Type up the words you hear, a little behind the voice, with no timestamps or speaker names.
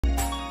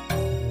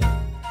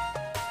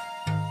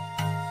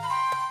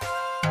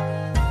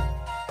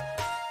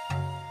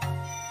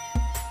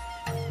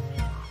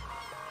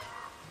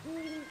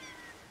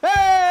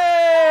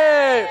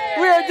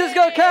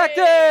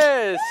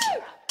DiscoCactus!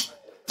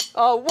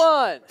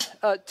 1,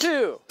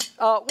 2,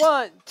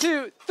 1,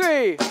 2,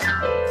 3.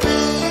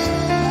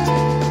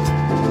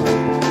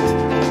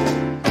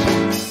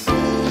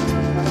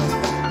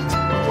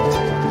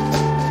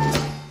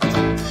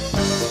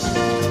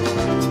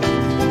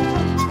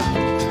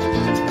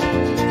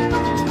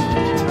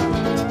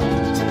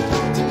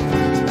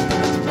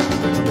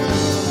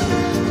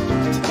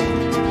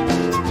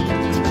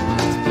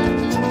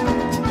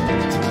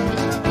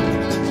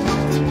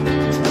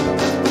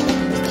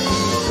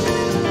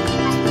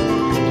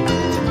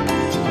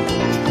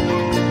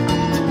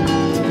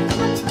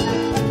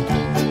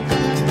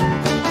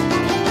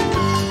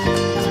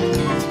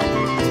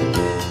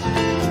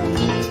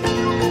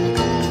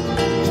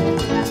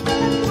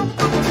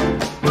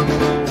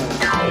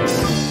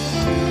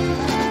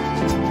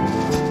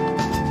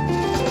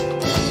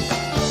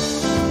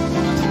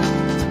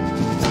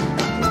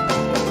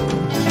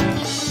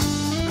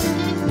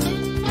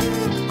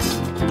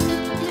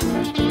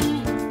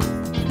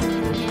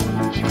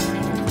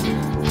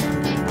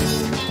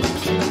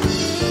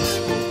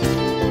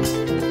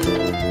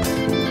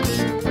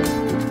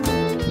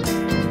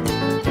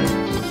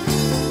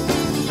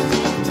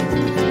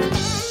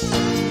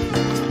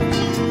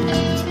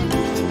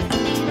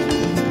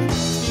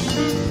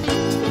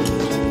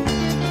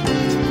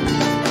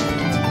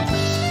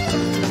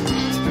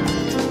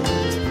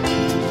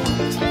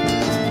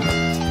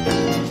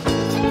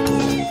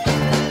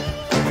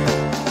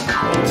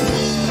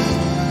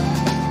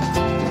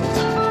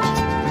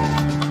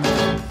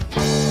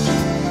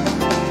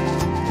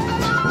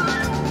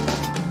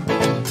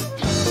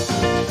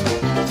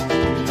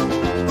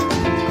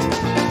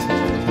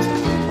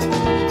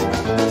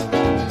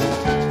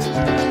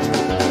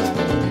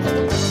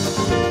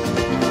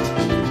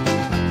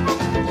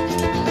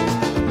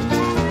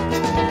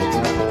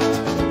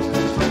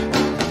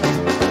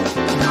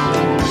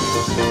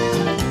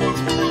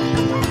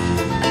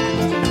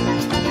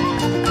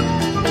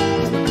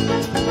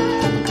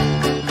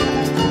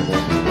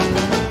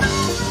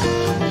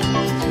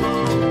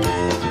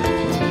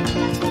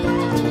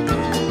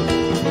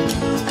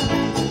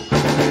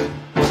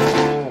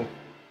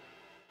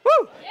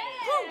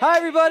 Hi,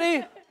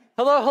 everybody.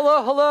 Hello,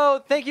 hello, hello.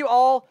 Thank you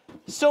all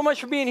so much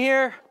for being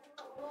here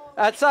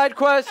at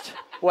SideQuest.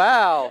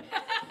 Wow.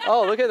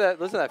 Oh, look at that.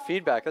 Listen to that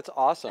feedback. That's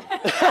awesome.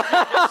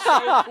 That's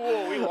so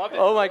cool. We love it.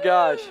 Oh, my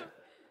gosh.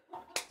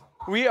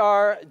 We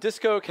are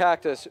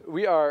DiscoCactus.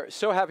 We are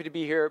so happy to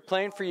be here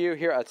playing for you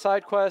here at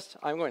SideQuest.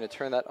 I'm going to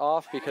turn that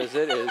off because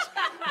it is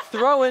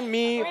throwing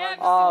me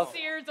off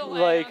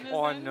like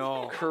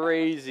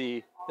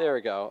crazy. There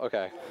we go.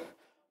 Okay.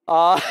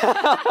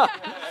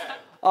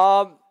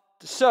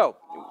 So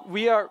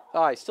we are.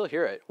 Oh, I still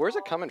hear it. Where's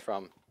it coming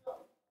from?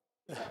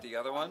 Is it the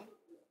other one?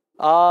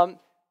 Oh,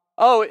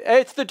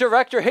 it's the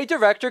director. Hey,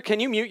 director, can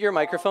you mute your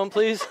microphone,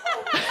 please?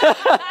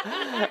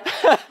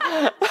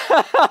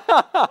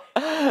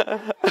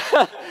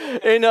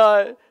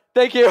 And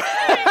thank you.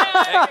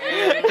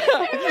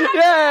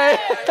 Yay!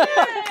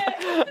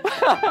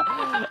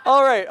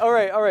 All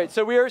right.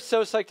 So we are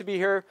so psyched to be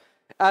here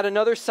at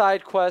another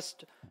side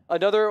quest,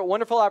 another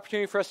wonderful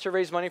opportunity for us to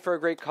raise money for a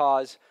great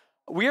cause.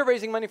 We are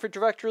raising money for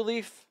direct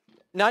relief,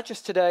 not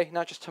just today,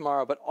 not just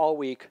tomorrow, but all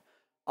week.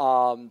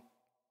 And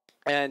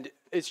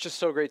it's just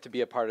so great to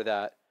be a part of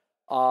that.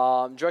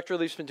 Direct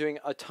Relief's been doing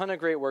a ton of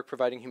great work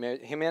providing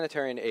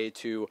humanitarian aid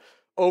to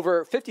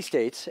over 50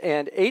 states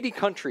and 80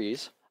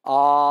 countries.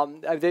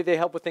 They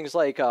help with things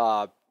like,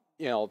 what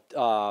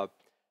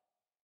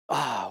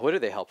do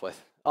they help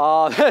with?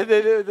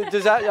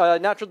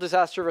 Natural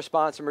disaster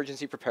response,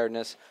 emergency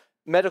preparedness,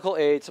 medical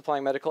aid,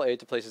 supplying medical aid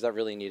to places that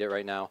really need it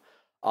right now.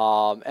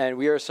 And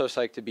we are so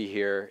psyched to be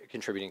here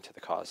contributing to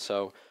the cause.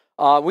 So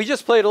we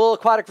just played a little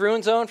Aquatic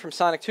Ruin Zone from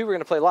Sonic 2. We're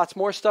going to play lots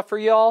more stuff for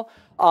y'all.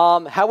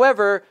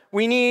 However,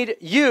 we need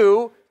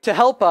you to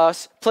help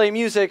us play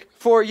music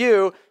for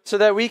you so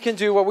that we can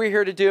do what we're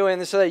here to do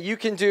and so that you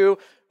can do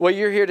what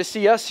you're here to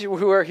see us,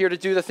 who are here to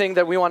do the thing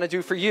that we want to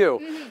do for you.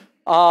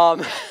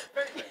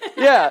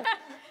 Yeah.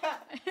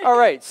 All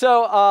right.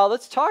 So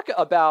let's talk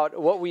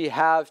about what we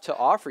have to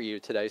offer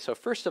you today. So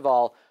first of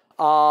all,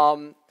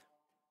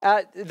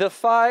 at the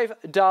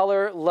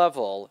 $5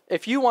 level,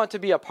 if you want to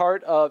be a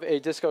part of a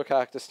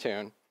DiscoCactus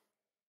tune,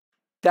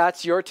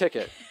 that's your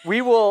ticket. We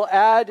will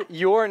add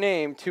your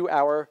name to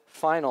our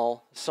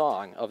final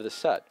song of the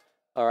set.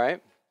 All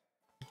right?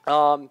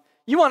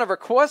 You want to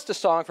request a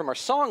song from our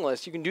song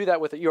list, you can do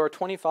that with your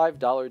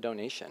 $25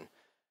 donation.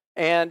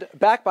 And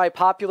backed by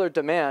popular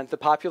demand, the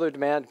popular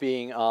demand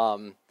being...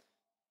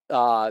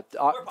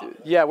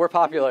 yeah, we're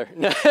popular,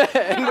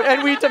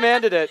 and we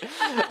demanded it.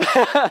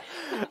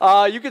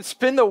 You could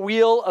spin the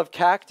Wheel of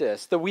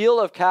Cactus. The Wheel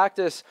of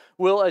Cactus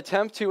will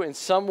attempt to, in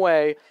some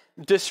way,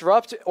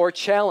 disrupt or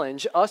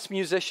challenge us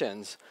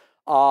musicians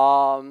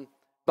by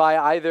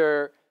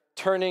either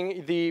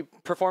turning the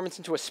performance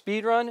into a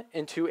speed run,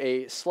 into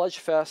a sludge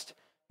fest,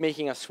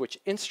 making us switch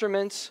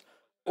instruments,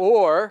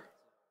 or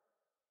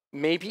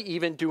maybe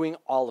even doing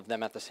all of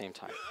them at the same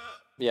time.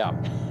 Yeah.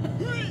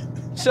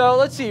 So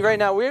let's see. Right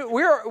now, I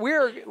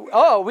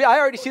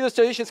already see those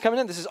donations coming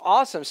in. This is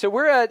awesome. So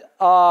we're at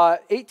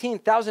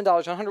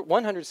 $18,000,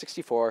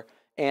 164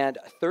 and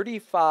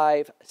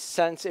 35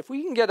 cents. If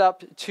we can get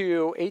up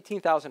to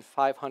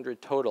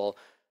 18,500 total,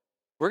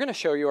 we're going to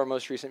show you our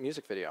most recent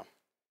music video.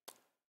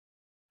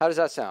 How does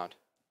that sound?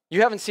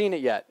 You haven't seen it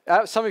yet.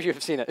 Some of you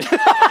have seen it.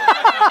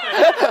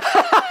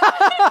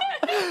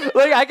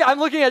 Like I'm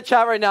looking at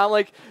chat right now. I'm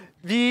like,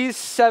 these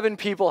 7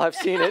 people have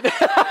seen it.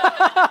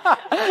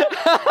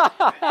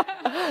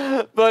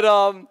 But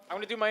I'm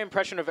gonna do my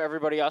impression of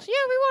everybody else. Yeah,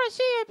 we want to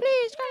see it,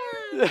 please.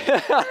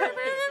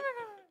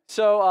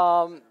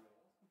 So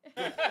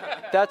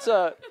that's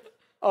a.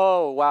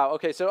 Oh wow.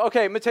 Okay. So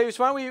okay, Mateus,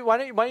 why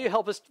don't you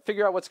help us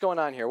figure out what's going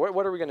on here?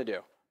 What are we gonna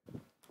do?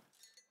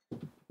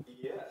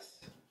 Yes.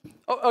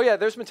 Oh yeah.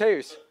 There's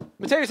Mateus.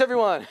 Mateus,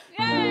 everyone.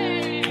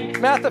 Yay!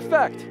 Math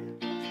Effect.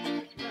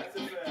 That's a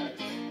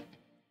fact.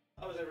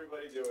 How's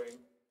everybody doing?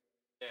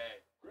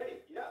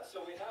 Great. Yeah.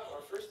 So we have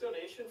our first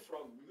donation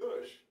from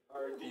Nush,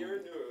 our dear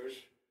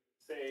Nush,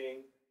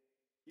 saying,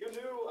 "You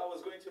knew I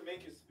was going to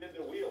make you spin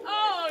the wheel."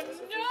 Oh Right? That's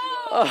a no!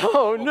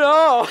 Oh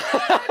no.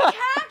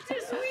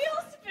 Cactus wheel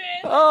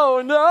spin!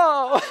 Oh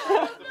no.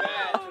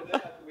 After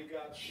that, we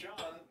got Sean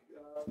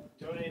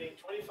donating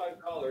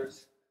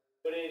 $25,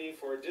 donating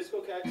for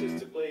DiscoCactus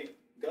to play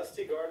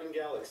Gusty Garden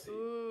Galaxy.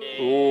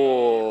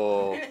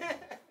 Ooh.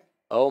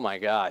 Oh my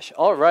gosh.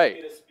 All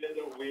right. To spin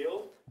the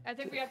wheel. I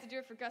think we have to do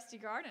it for Gusty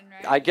Garden,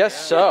 right? I guess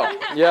so.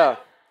 Yeah.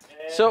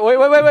 So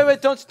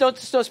wait. Don't spin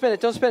it.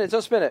 Don't spin it.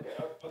 Don't spin it.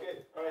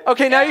 Okay. All right.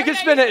 Okay, now you can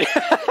spin it.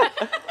 Okay,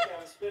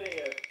 I'm spinning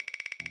it.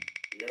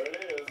 Here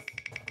it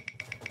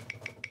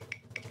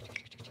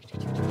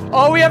is.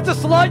 Oh, we have to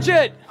sludge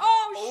it.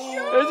 Oh,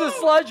 shoot! It's a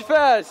sludge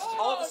fest.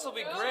 Oh, this will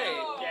be great.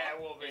 Yeah,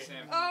 it will be.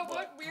 Oh,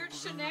 what weird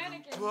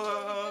shenanigans.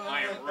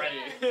 I am ready.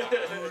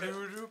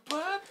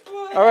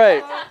 All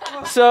right.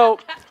 So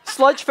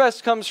sludge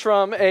fest comes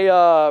from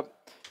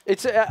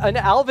it's an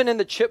Alvin and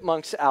the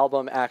Chipmunks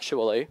album,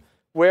 actually,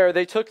 where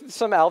they took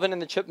some Alvin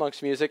and the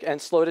Chipmunks music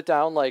and slowed it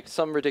down like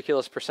some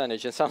ridiculous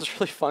percentage. It sounds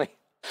really funny.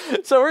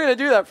 So we're going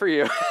to do that for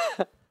you.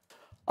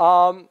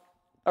 All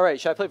right,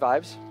 should I play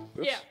Vibes?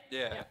 Oops. Yeah.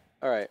 Yeah.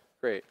 All right,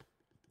 great.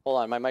 Hold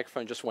on, my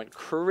microphone just went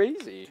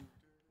crazy.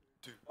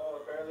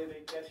 Oh, apparently they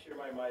can't hear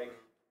my mic.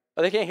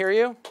 Oh, they can't hear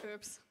you?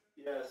 Oops.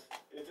 Yes.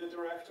 Is the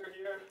director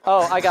here?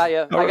 Oh, I got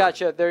you. I got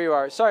you. There you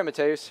are. Sorry,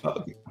 Mateus.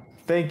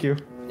 Thank you.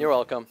 You're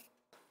welcome.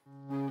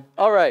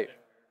 All right.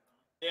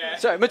 Yeah.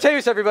 Sorry,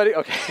 Mateus, everybody.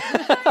 Okay.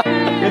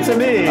 It's a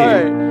me. All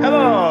right.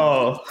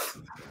 Hello.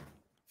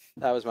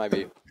 That was my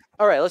beat.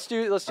 All right, let's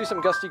do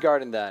some Gusty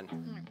Garden then.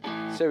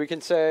 So we can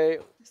say,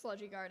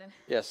 Sludgy Garden.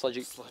 yeah,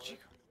 sludgy.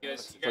 You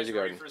guys Sludgy ready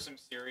garden. for some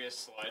serious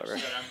sludge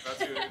Alright. that I'm about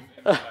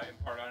to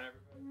impart on everybody?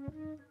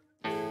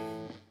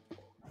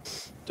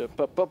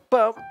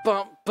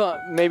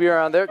 Maybe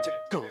around there.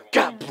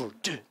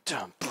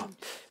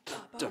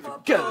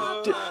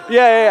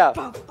 Yeah.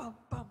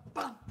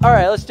 All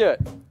right, let's do it.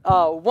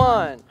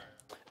 1,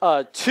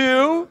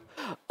 2,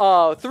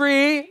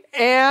 3,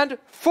 and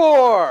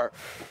 4.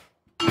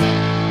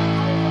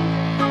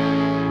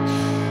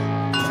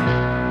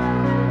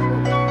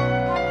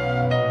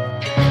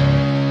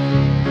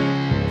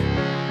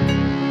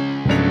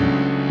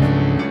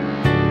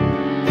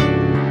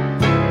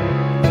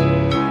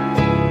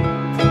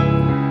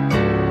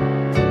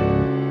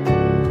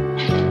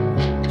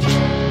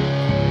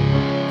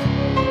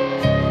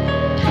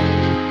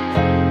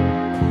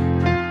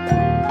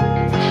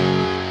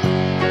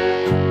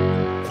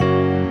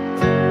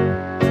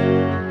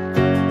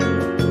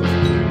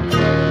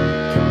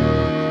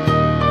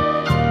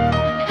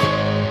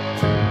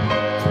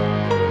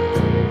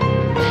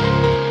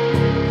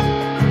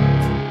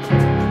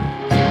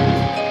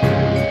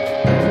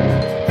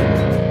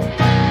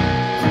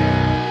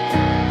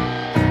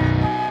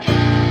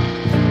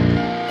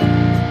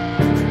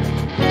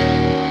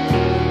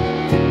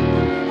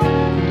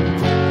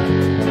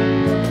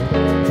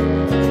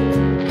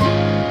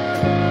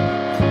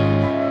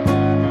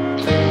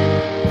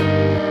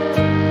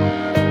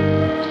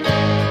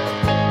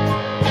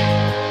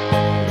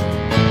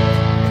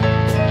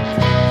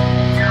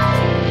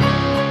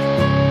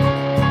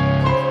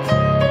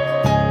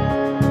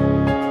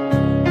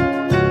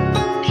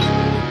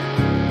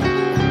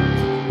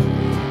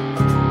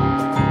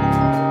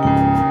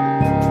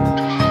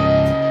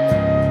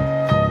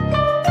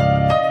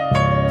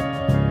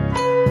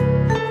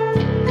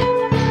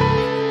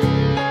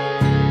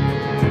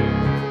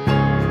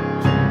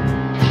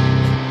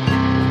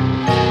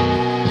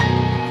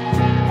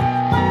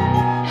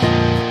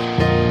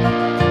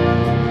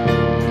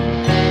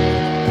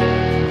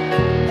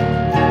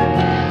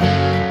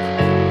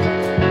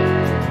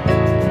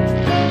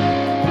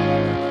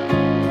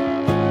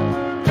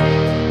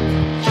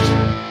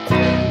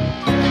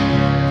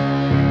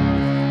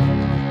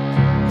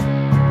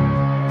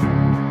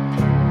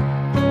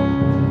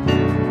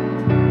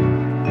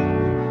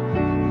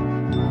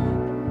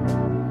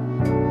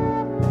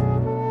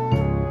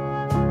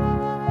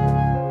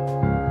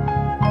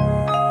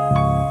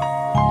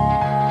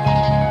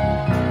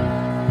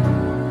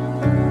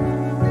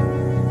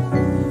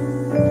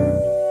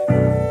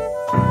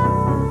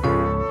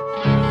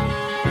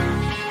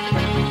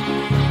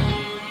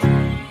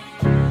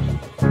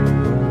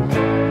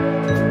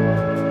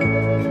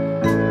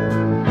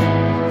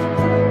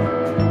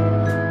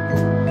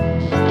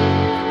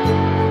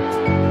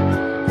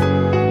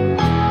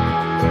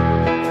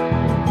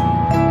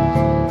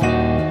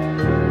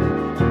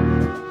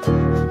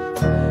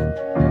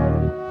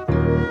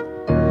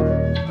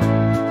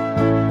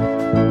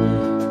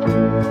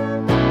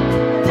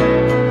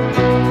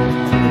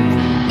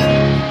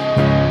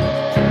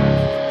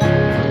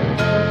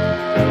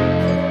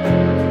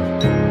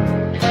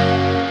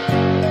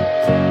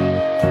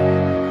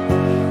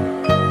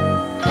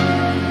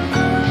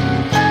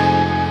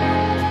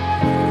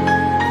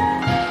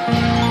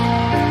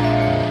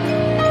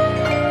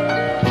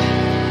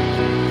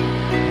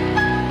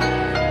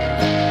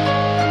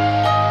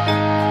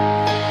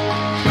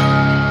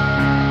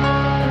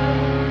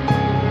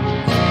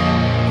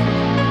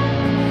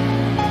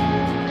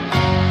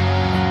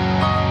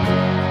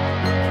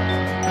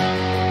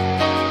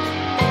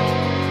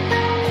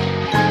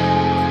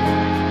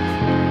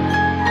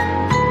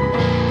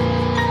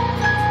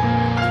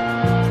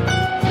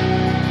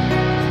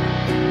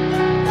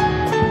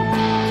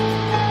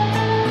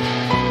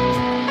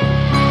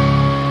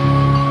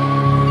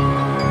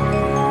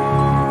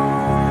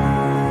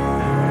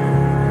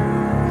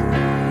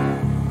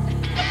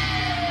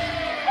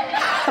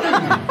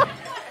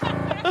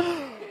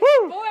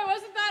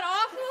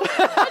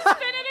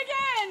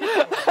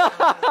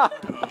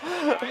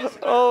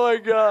 Oh my I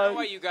don't know god.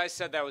 why you guys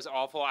said that was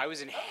awful. I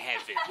was in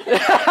heaven.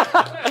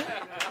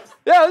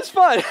 Yeah, it was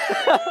fun.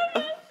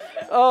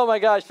 Oh my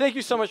gosh. Thank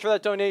you so much for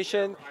that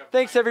donation.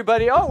 Thanks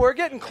everybody. Oh, we're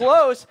getting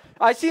close.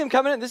 I see him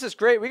coming in. This is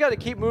great. We got to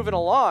keep moving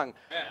along.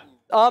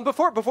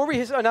 Before we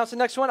announce the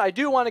next one, I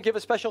do want to give a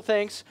special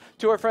thanks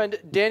to our friend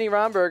Danny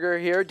Romberger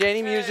here,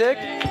 Danny Music,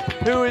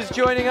 who is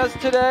joining us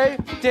today.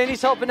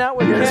 Danny's helping out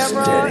with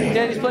camera.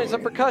 Danny's playing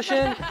some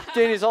percussion.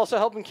 Danny's also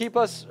helping keep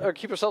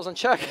ourselves in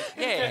check.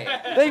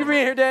 Yeah. Thank you for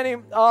being here, Danny.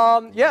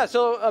 Yeah.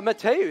 So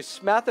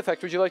Mateus, Math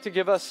Effect, would you like to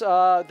give us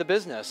the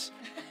business?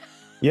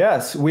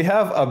 Yes, we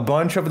have a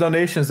bunch of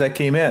donations that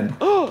came in.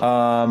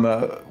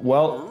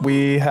 Well,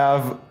 we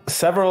have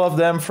several of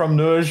them from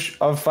Nuj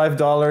of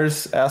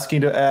 $5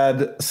 asking to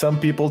add some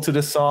people to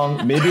the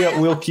song. Maybe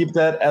we'll keep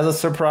that as a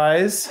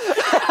surprise.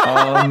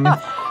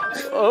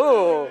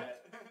 Oh.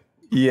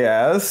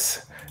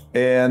 Yes.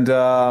 And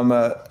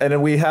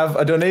then we have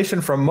a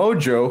donation from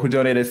Mojo who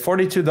donated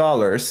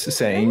 $42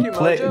 saying, Thank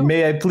you, Mojo.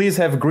 May I please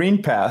have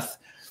Green Path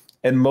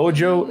and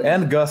Mojo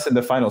and Gus in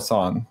the final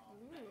song.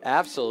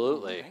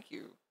 Absolutely. Thank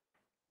you.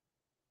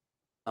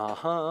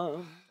 Uh-huh.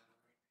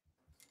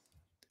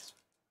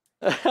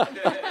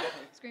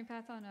 Screen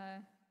path on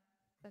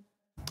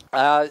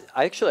I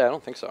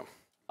don't think so.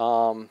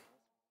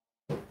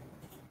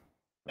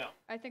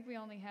 I think we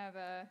only have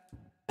a.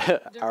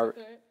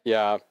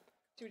 Yeah.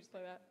 Should we just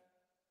play that?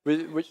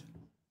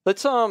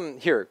 Let's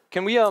here.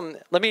 Can we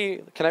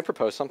can I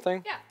propose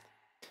something? Yeah.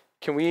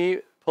 Can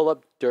we pull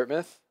up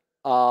Dirtmouth?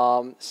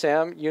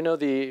 Sam, you know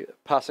the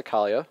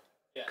Passacaglia,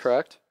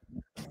 correct?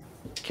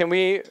 Can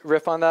we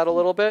riff on that a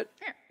little bit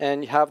Here.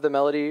 and have the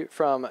melody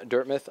from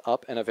Dirtmouth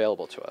up and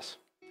available to us?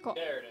 Cool.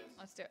 There it is.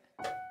 Let's do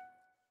it.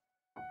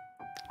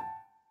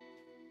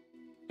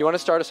 You want to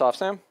start us off,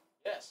 Sam?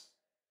 Yes.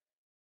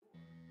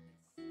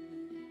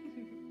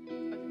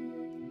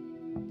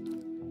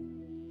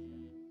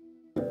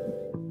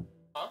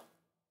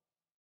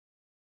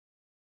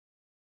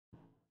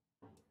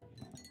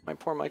 My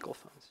poor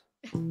microphones.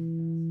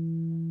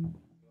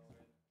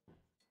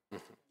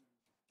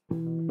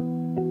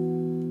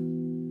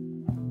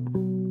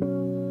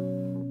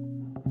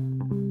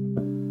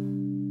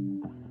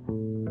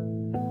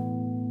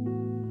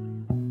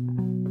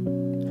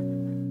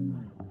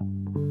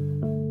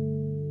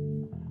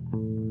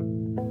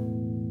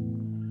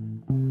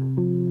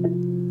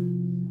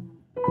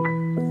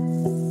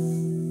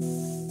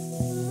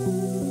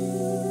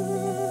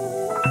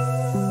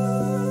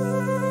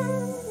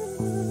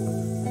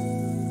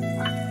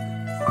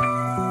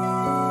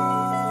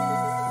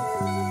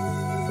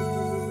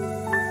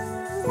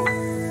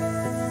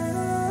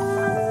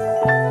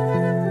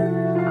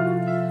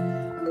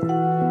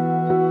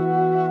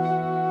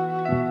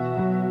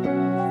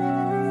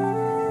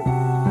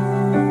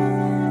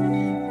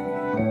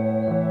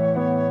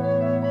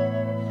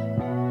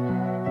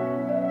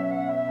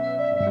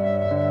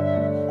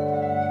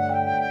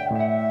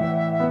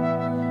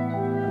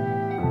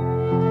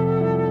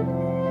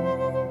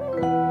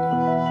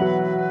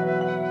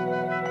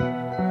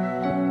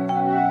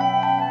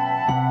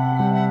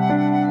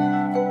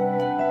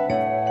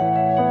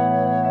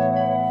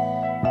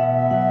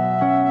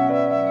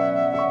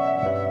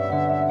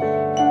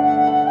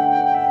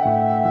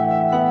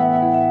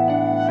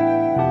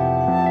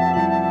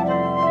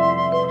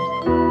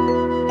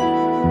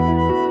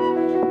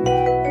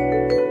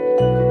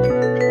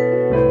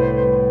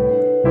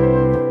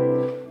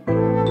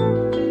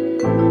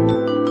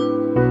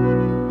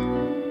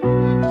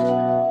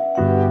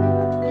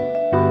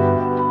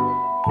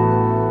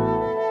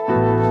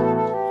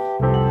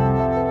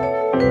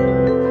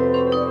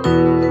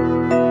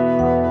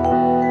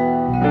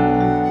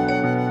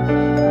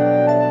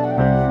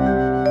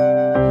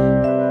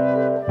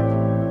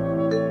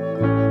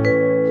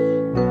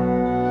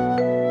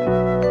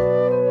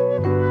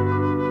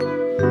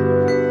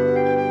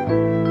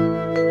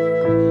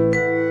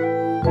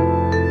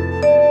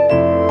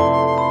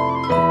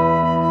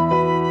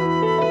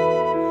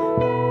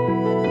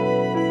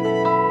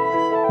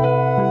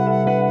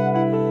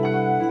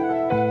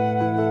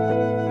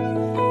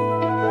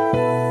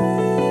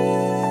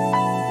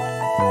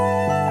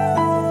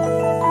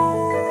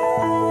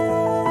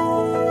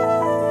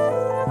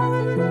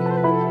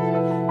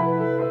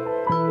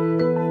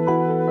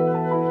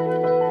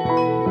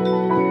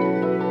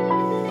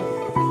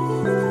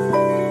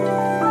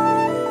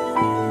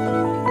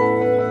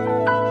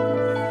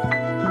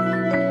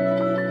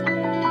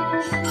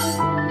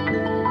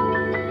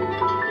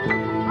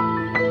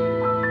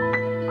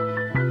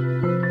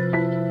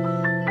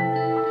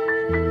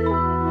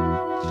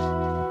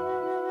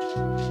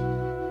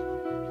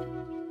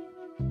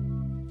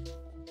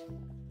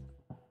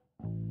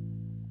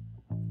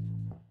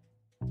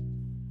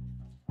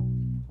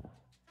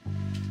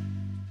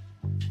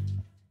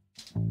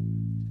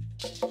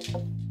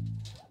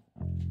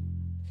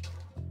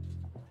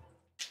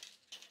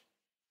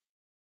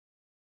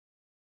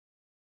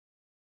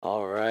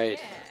 All right.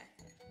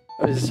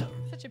 Yeah. It was,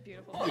 Such a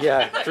beautiful.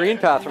 yeah, Green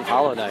Path from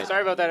Hollow Knight.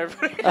 Sorry about that,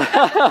 everybody.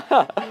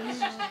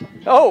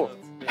 Oh,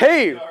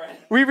 hey,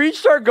 We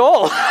reached our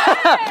goal.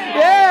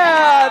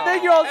 Yeah,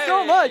 thank you all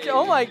so much.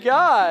 Oh my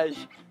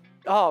gosh.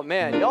 Oh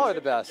man, y'all are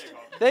the best.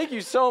 Thank you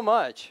so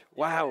much.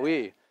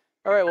 Wowee.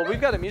 All right, well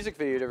we've got a music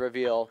video to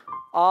reveal.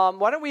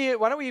 Why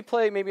don't we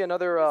play maybe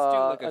another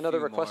another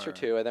request or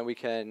two, and then we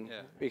can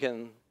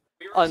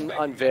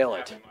unveil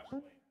it.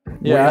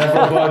 Yeah. We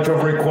have a bunch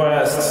of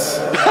requests.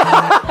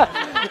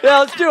 Yeah,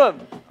 let's do them.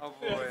 Oh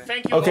boy.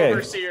 Thank you, Okay.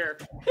 Overseer.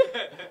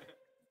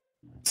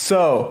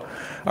 So,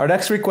 our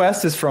next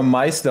request is from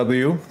Mice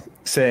W,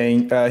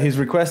 saying he was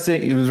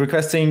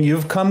requesting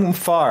 "You've Come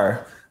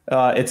Far."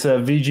 It's a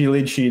VG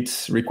lead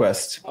sheets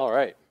request. All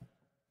right.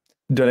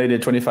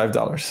 Donated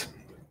 $25.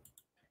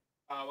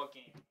 What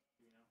game?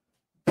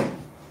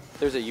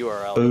 There's a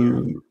URL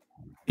here.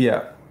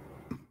 Yeah.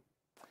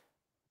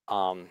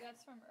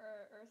 That's from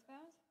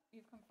Earthbound?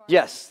 You've come far?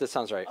 Yes, that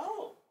sounds right.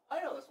 Oh,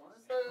 I know this one.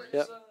 It's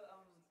Yep.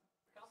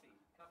 Coffee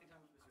Time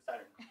with Mr.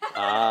 Saturn.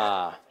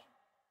 Ah.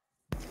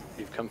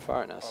 You've come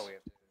far, Ness. This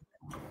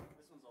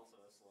one's also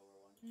a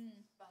slower one.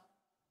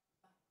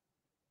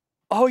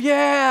 Oh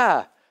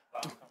yeah.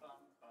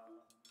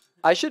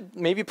 I should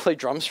maybe play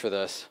drums for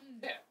this.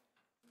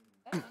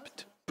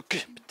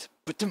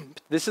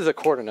 This is a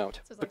quarter note.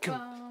 So it's like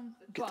bum,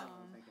 bum,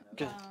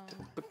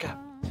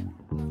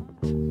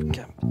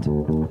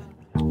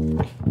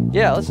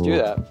 Yeah, let's do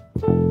that.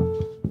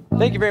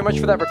 Thank you very much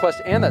for that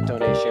request and that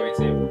donation.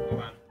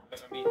 Hold on.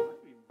 Let me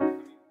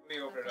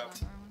open it up.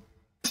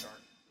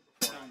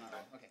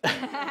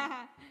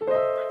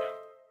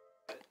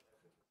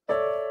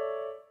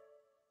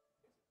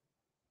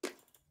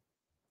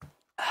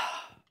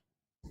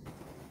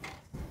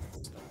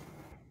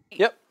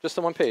 Yep, just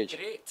the one page.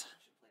 Great.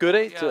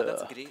 Great. Yeah,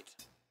 that's great.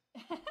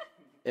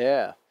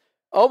 Yeah.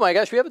 Oh my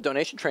gosh, we have a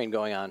donation train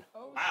going on.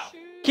 Oh,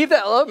 shoot. Keep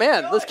that, oh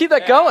man, let's keep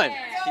that going.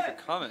 Keep it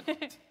coming.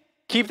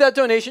 Keep that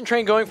donation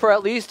train going for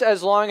at least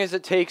as long as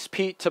it takes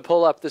Pete to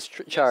pull up this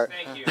chart.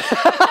 Thank you. Keep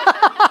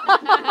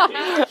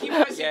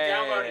pressing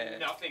download and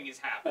nothing is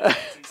happening.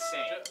 It's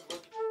insane.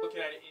 Looking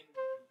at it in.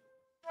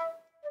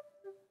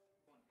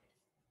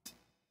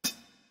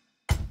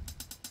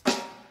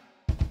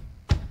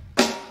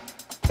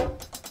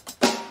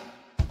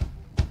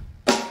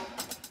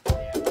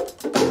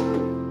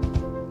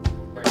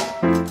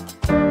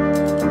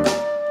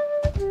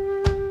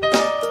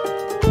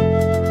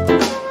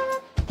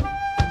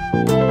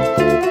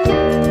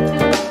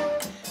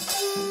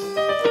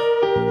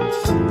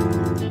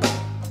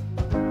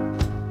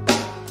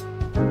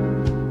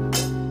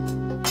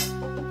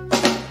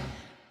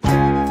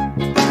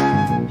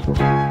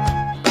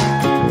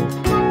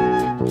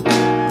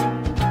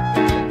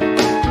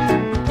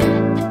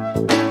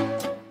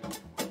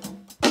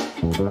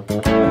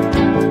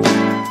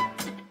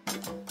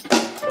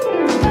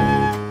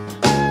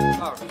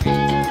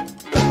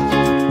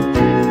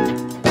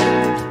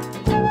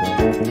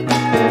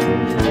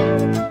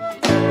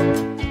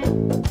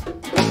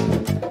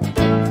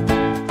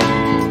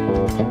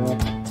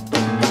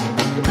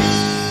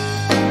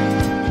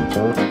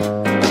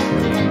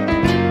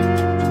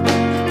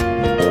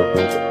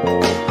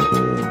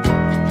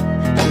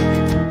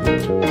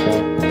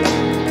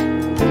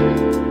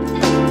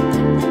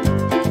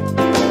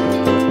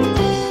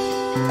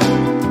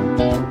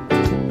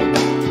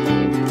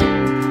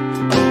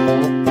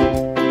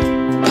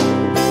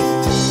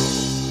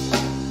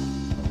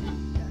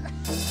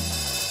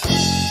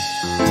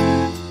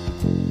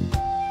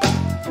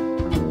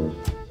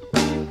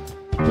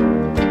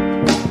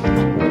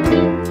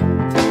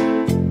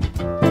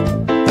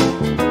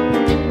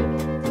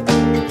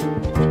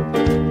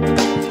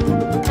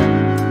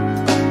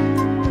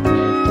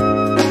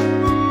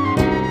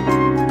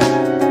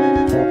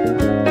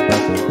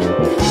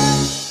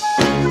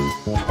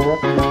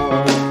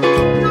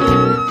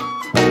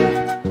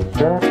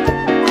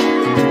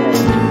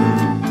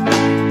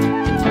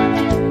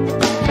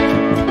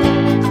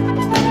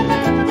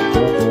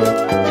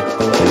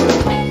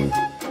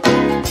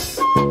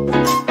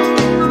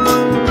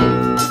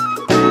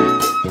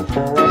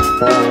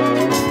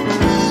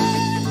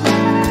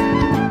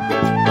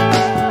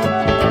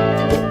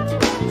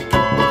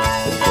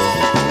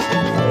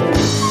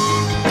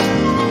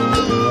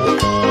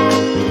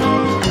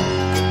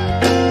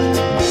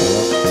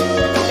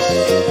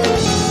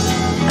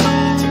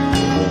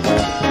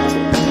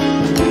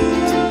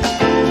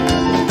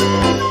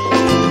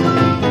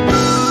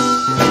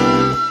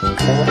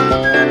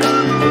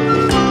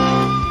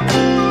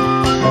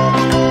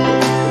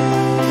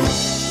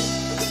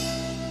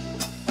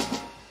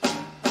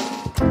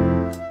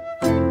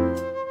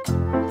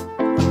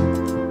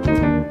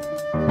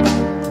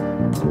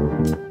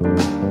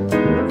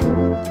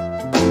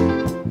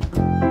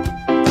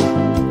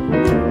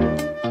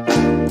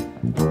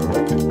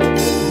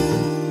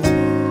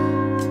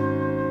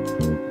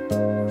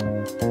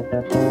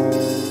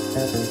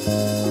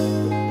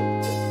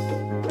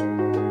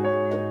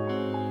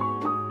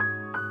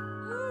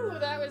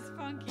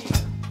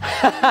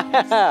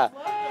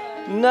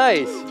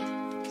 Nice.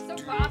 So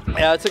boppy.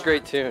 Yeah, it's a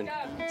great tune.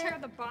 Check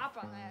out the bop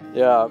on that.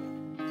 Yeah.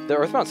 The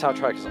Earthbound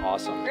soundtrack is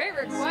awesome. Great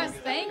request.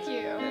 Thank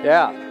you.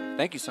 Yeah.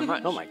 Thank you so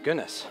much. Oh my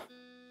goodness.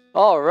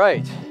 All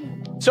right.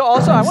 So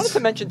also, I wanted to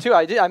mention too.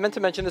 I meant to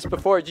mention this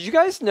before. Did you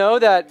guys know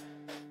that?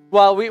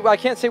 Well, I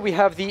can't say we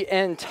have the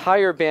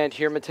entire band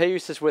here.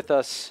 Mateus is with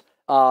us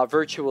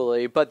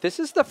virtually, but this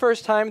is the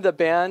first time the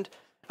band,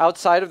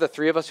 outside of the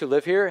three of us who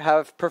live here,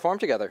 have performed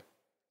together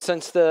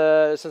since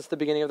the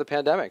beginning of the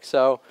pandemic.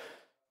 So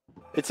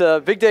it's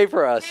a big day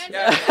for us. Yay!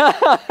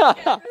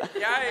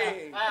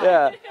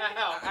 Yeah.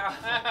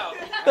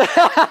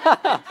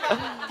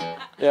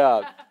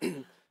 Yeah.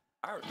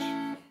 Ouch.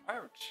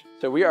 Ouch.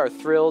 So we are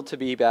thrilled to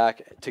be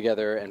back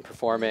together and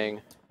performing.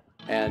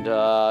 And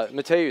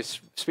Mateus,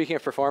 speaking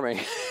of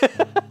performing.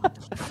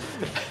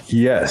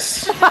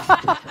 Yes.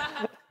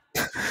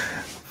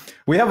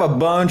 We have a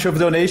bunch of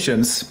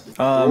donations.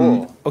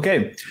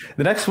 Okay,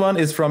 the next one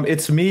is from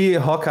It's Me,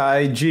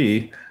 Hawkeye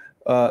G,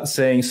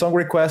 saying, song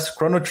request,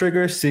 Chrono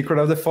Trigger, Secret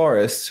of the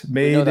Forest.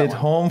 Made it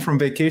home from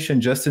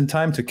vacation just in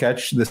time to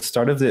catch the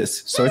start of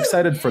this. So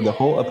excited for the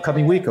whole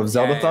upcoming week of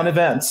Zeldathon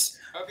events.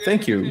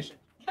 Thank you.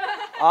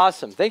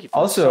 Awesome. Thank you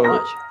so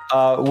much.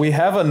 We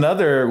have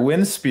another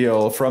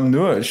Windspiel from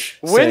Nush.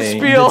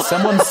 Windspiel! Did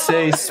someone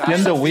say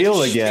spin the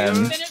wheel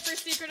again? Spin it for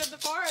Secret of the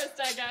Forest,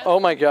 I guess. Oh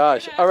my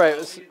gosh. All right.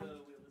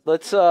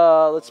 Let's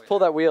pull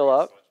that wheel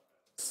up.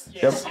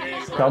 Yep.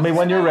 Tell me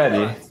when you're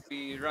ready.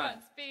 Speed run.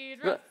 Speed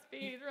run,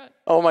 speed run.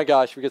 Oh my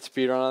gosh, we could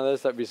speed run on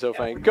this. That'd be so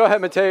funny. Go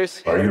ahead,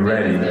 Mateus. Are you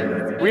ready?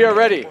 We are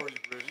ready.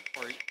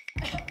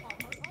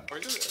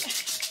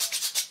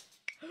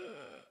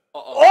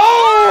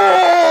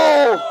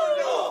 Oh!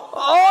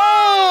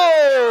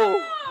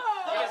 Oh!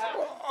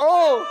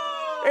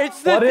 Oh!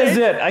 It's the. What is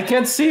it? I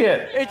can't see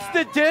it. It's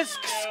the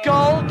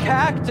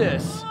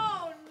DiscoCactus.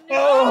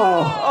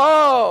 Oh!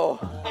 Oh!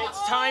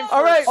 It's time for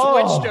All right.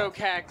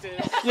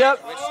 DiscoCactus.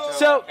 Yep.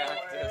 So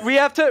we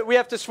have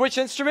to switch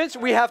instruments.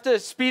 We have to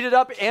speed it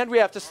up and we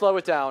have to slow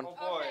it down.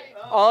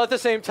 All at the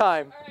same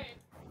time. All right.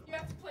 You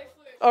have to play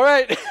flute. All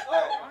right.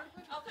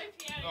 I'll play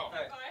piano.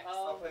 Okay.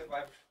 I'll play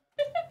five.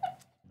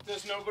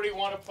 Does nobody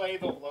want to play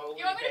the low?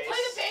 You want me to play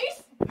the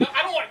bass? No,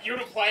 I don't want you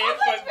to play I'll it,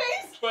 play the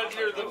bass. but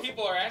the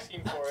people are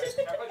asking for it.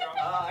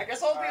 I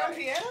guess I'll be on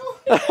piano.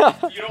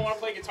 You don't want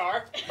to play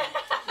guitar?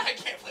 I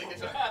can't play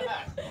guitar.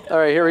 All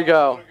right, here we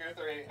go.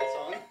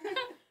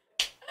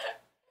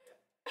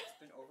 It's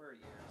been over a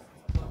year.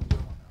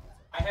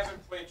 I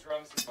haven't played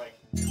drums in like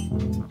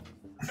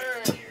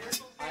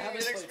years. I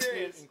haven't played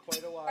flute in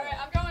quite a while. All right,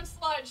 I'm going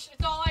sludge.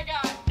 It's all I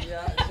got.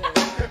 Yeah.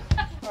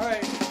 All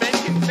right. Ben,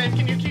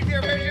 can you keep the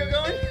arpeggio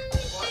going?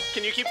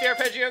 Can you keep the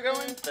arpeggio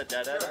going?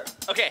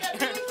 Okay. That's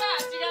really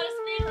fast. You gotta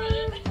speed run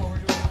it.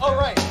 Oh,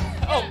 right.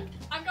 Oh, Yeah,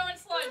 I'm going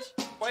sludge.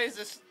 why is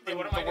this in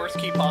what am I the worst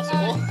doing? key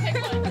possible? Pick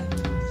one.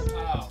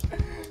 Oh.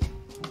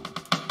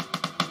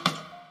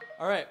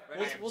 All right.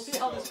 We'll see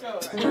how this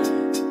goes.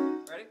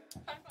 Ready?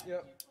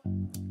 Yep.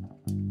 1,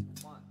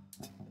 2, 1,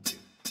 2,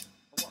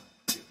 3,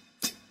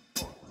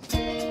 4.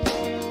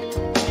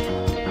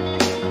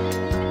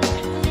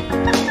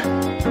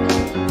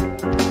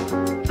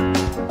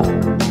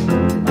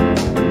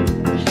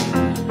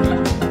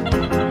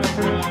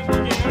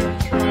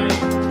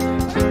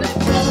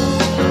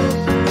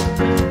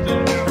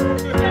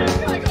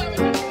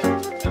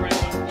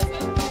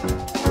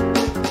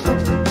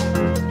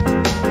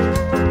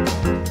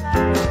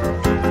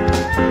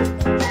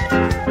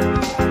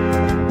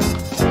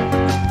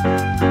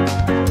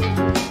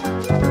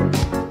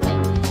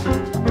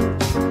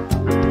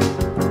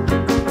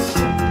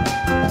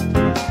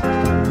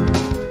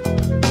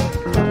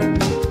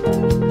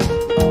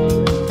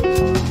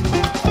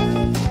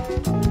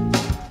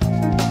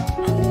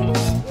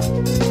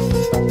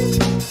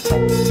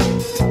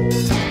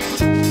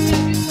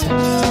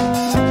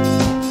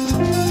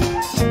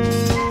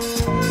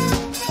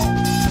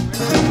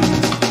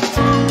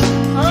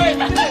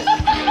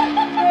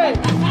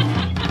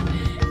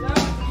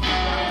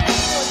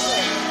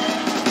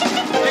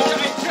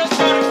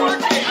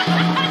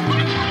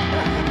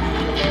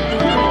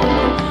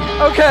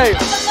 Okay,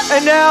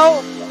 and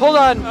now, hold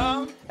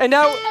on. And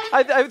now,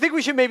 I think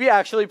we should maybe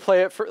actually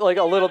play it for like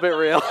a little bit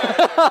real.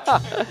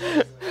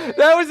 That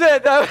was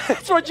it.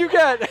 That's what you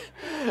get.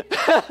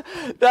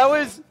 That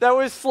was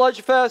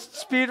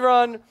Sludgefest,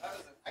 speedrun,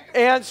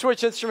 and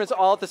switch instruments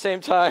all at the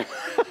same time.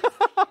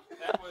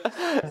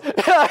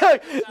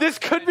 This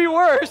could be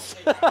worse.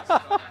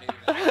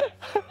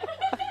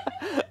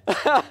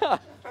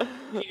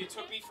 It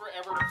took me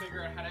forever to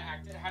figure out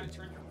how to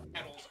turn your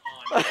pedals on.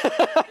 They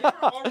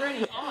were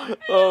already on.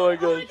 Oh my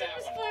god.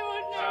 Just play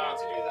one To now.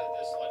 do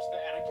the sludge,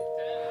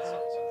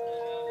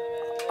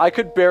 I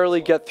could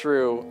barely get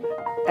through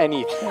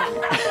anything.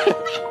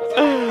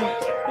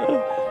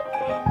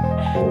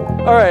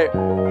 All right,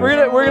 we're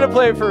gonna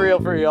play it for real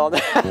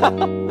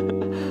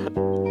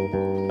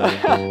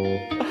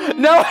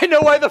Now I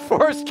know why the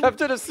forest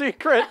kept it a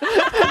secret.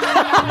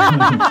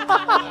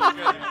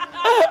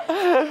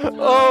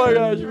 Oh my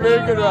gosh,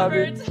 very good,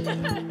 Robbie.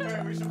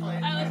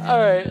 All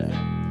right,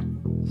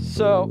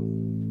 so.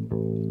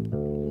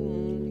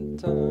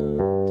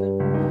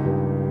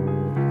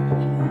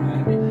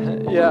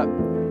 Yeah.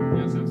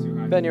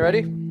 Ben, you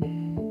ready?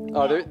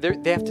 Oh,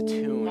 they have to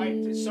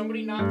tune.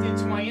 Somebody knocked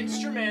into my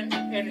instrument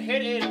and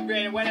hit it and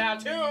it went out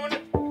of tune.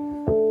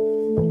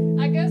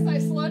 I guess I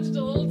sludged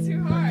a little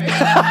too hard.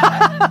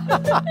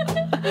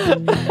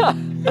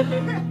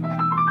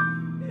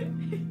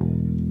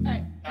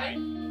 Alright, ready?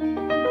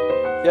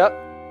 Yep.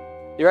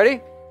 You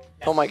ready?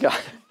 Oh my god.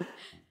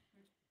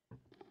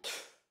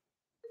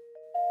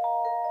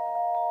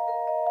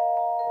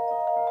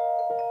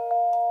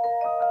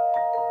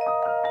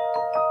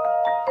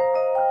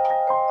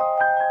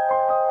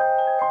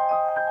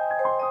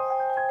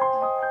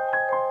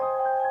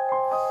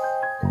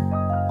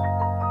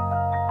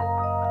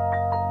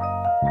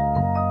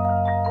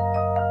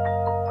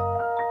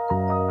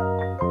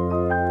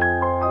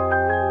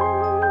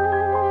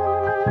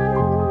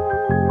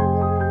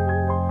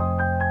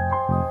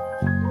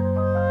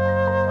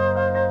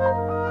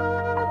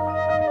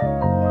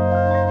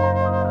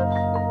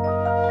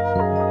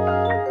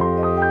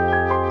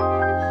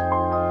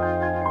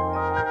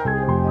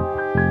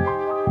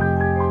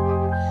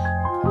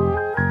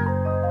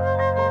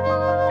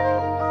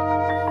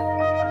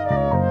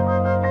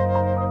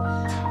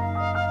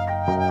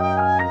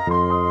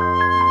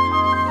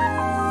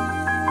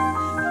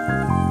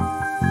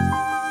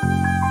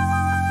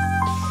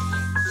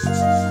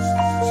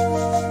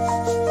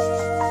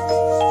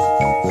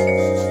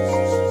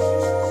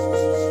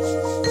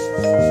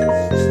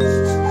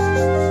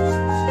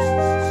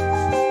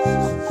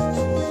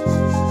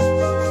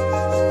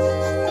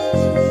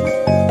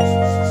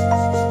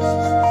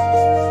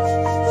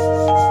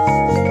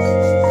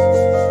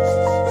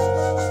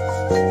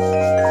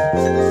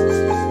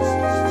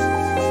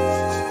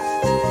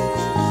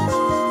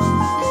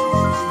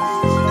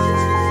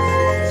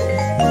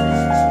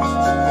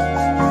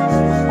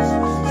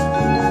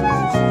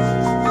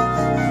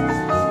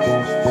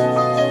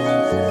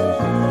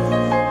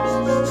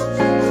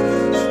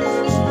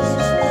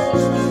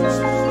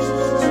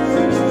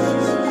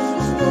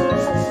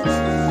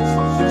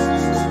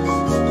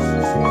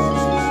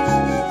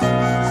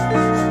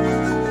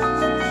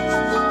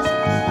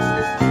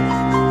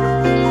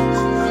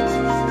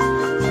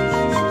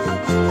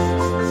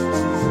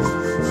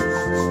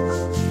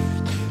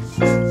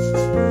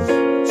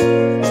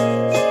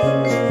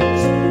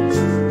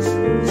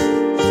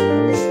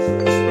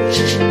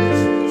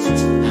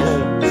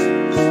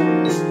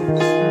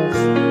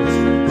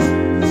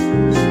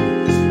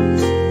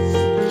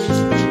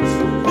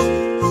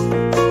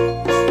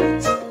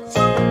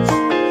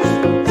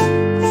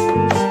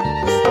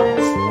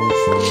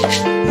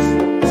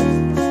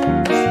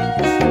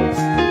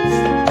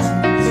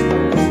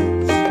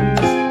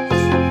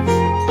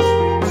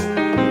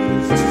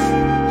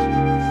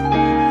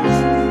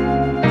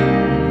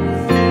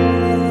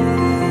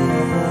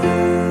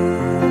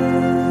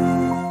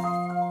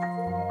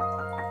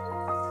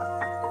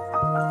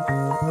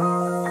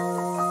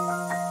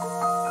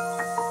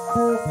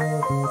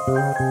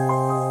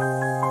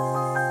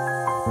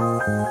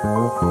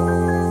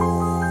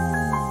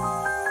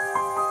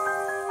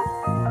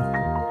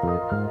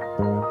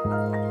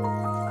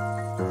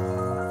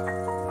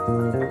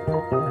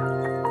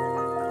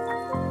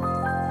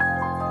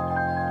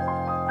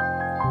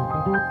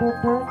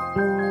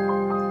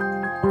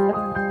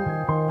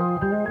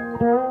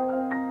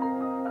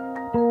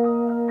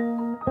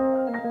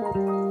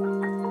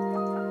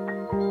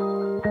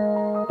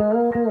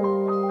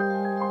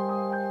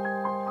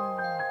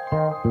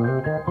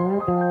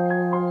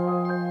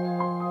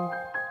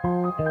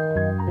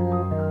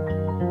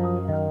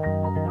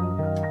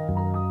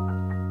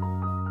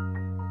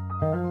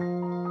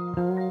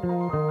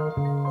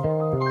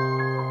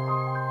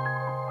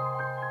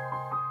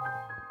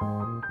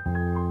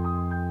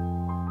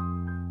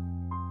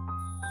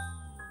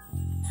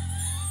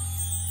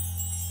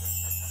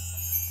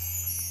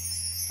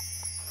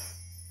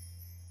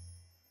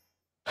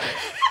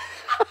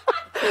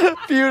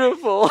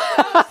 Beautiful.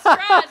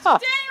 Scratch.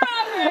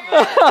 Dang,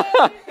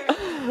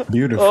 Robert.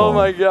 Beautiful. Oh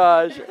my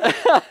gosh.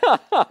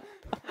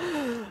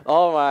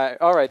 Oh my.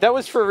 All right. That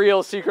was for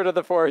real Secret of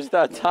the Forest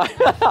that time.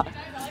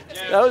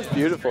 That was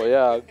beautiful.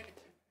 Yeah.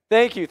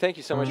 Thank you. Thank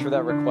you so much for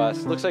that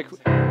request. Looks like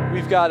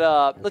we've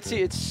got, let's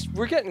see,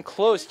 we're getting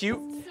close. Do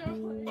you,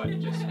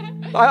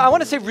 I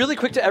want to say really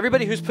quick to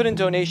everybody who's put in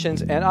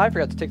donations, and I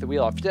forgot to take the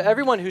wheel off. To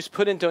everyone who's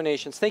put in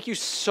donations, thank you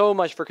so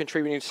much for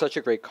contributing to such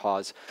a great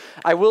cause.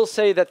 I will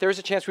say that there's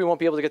a chance we won't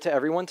be able to get to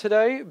everyone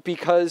today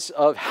because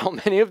of how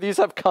many of these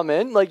have come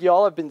in. Like,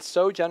 y'all have been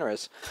so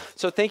generous.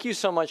 So thank you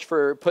so much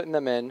for putting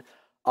them in.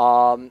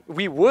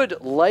 We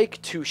would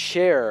like to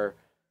share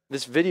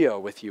this video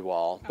with you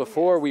all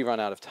before we run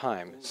out of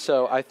time.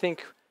 So I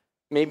think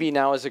maybe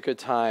now is a good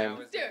time.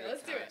 Let's do it.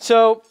 Let's do it.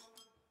 So,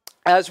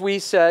 as we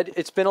said,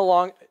 it's been a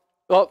long...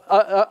 Well,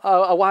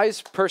 a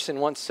wise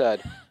person once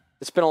said,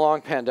 it's been a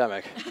long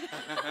pandemic.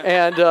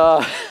 And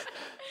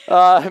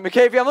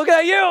McCafey, I'm looking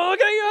at you. I'm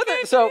looking at you.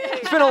 So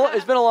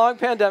it's been a long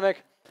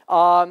pandemic.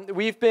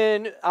 We've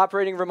been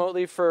operating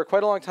remotely for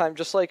quite a long time,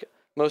 just like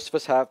most of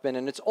us have been.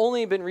 And it's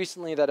only been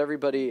recently that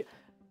everybody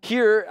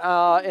here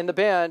in the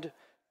band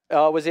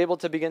was able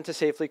to begin to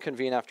safely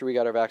convene after we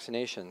got our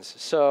vaccinations.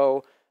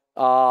 So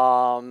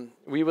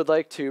we would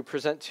like to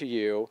present to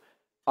you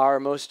our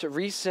most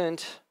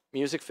recent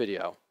music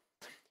video.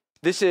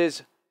 This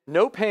is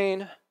No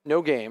Pain,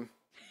 No Game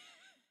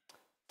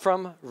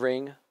from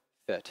Ring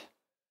Fit.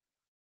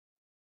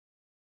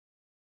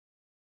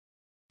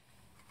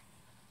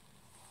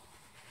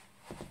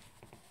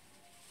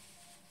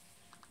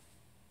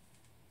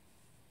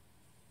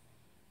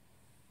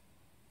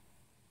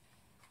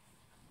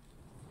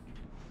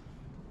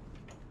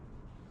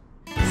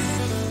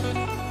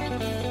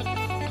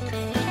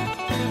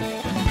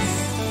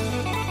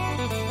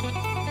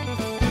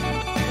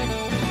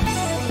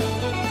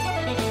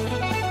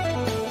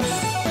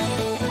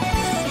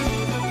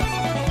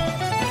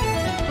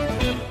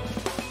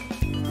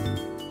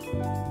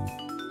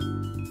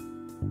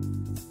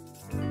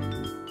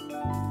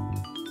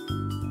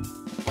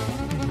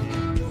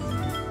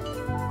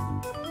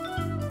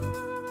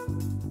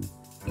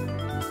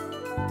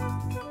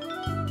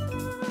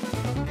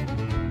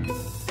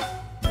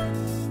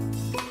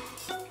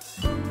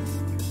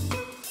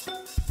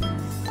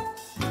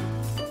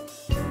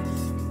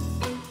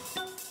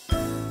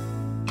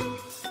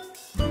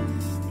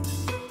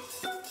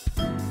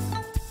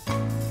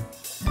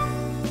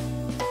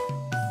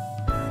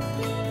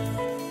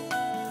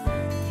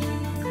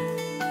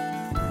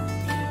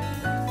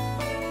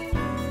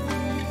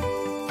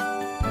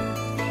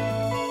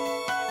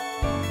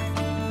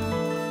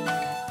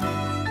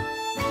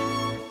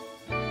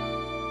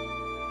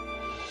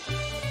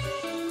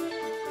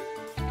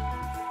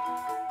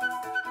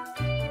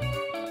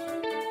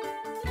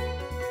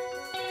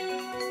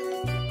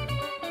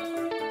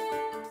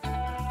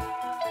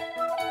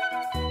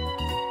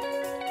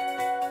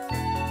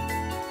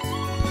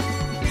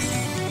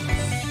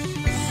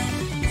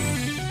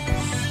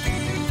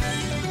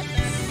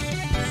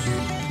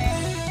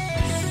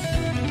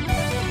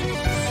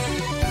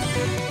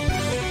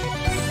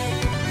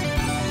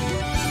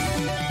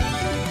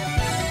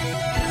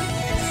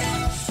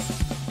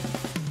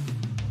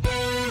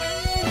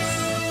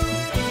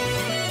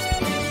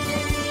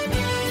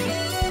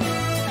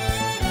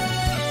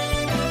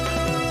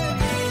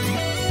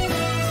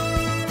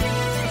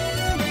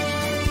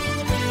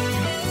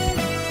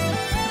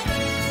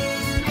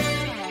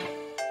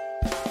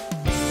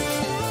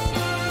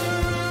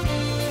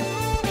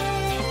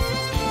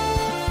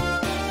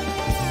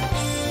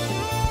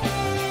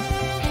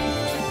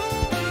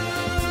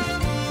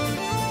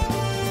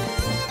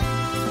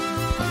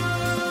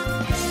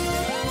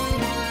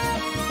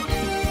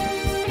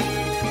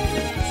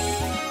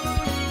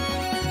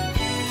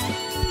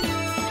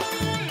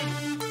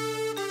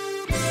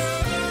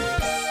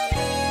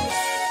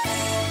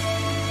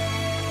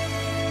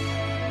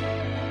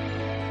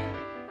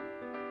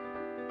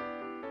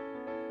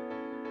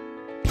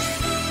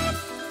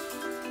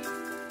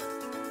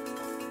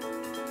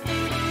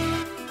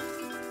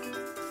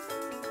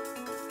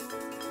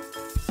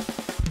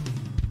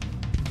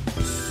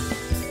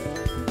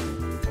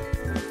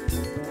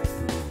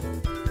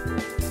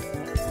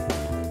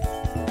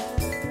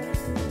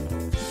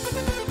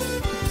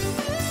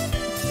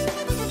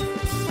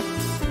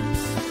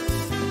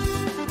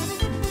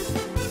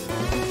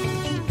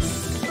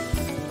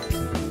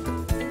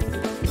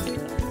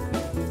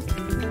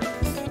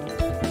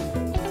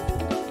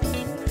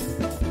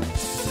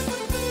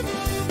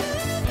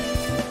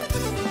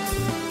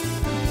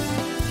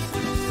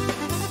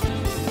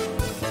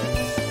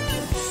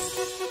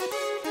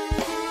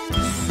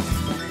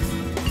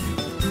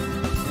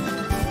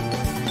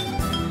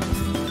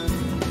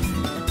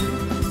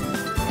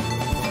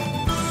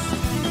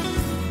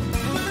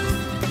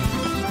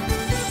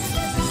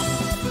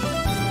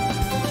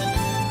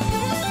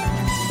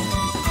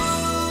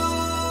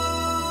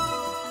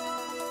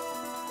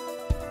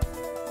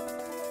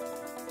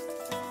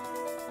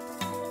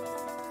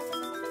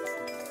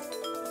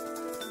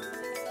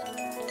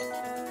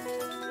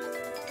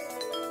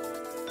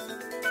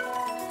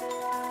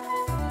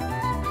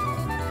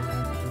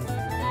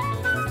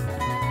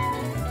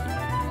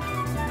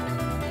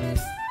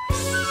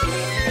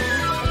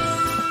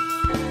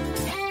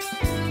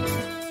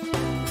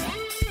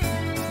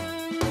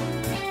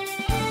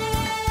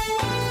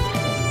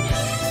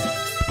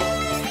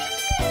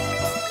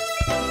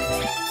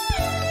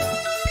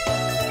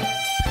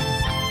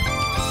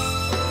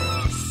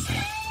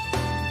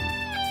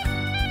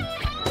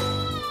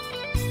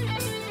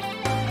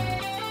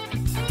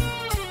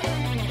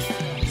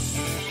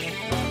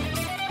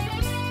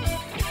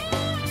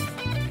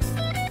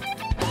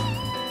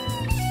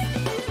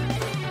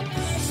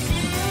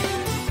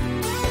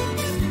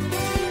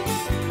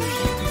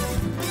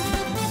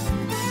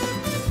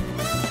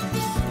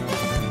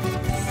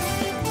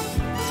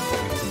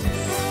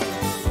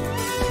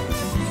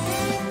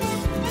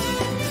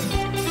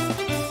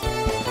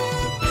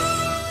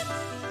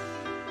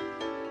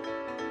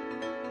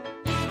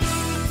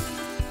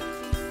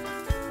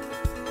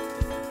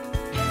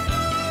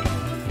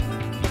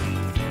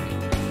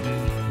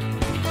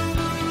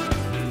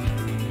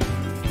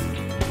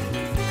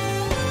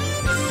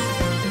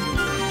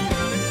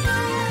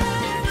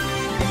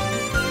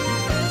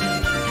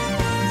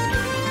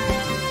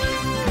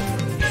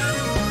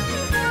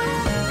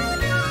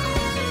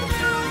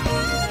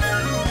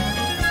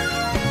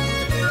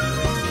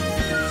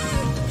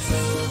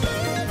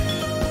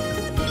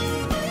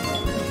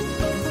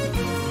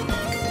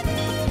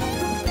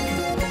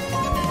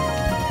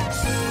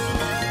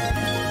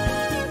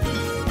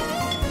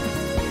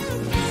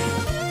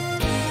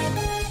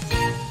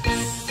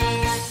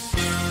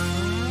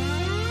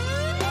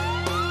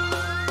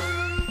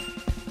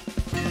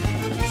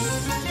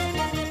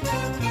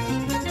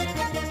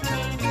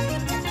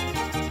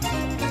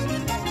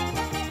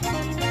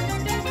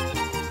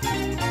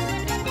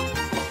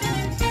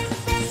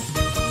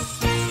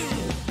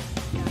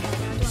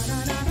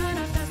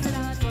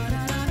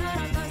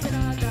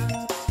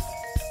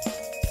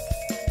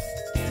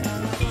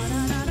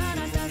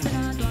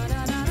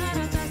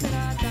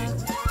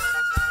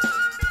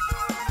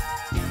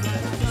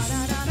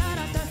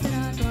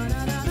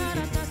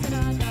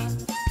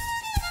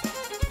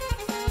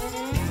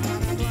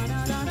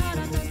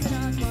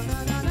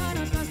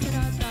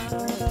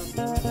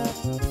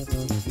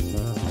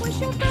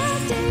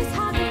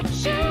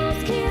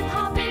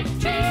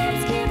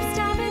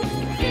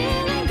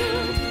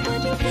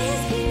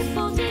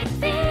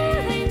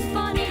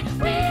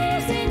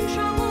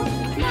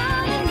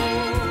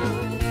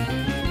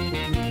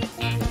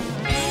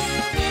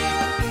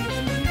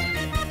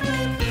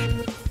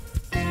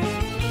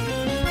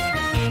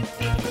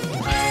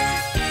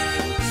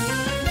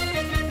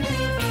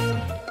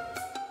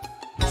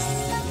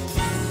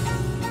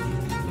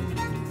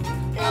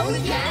 Oh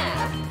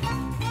yeah!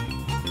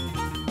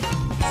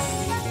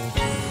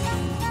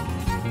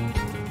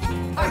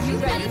 Are you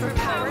ready for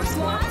power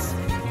squats?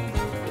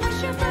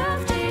 Wish your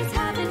birthday's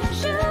happen,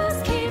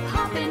 shoes keep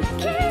hopping,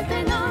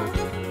 keeping up.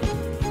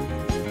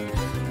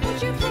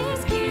 Would you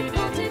please keep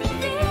wanting,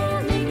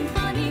 feeling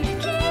funny,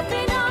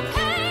 keeping up,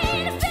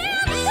 pain,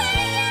 feeling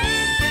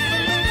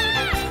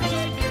pain.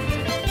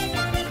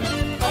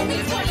 Only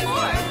 20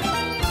 more.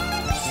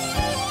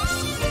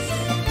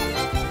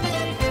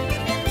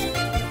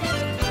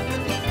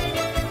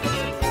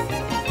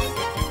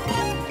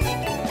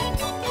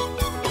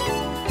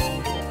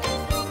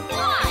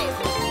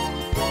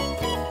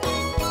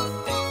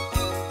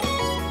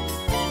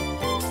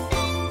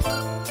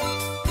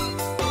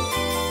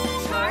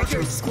 Charge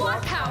your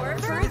squat power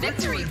for a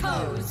victory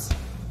pose.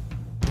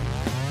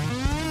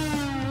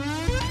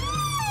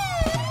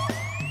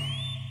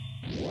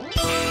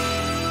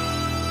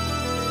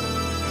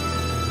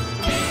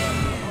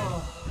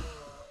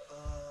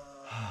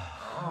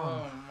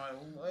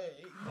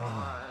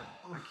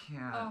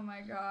 Oh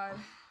my god.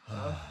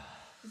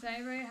 Does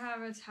anybody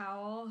have a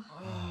towel?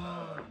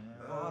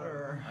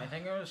 Water. I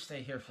think I'm gonna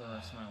stay here for the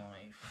rest of my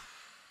life.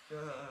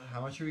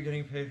 How much are we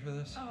getting paid for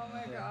this? Oh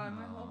my god,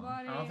 my whole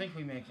body. I don't think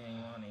we make any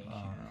money. Oh,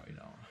 no, we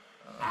don't.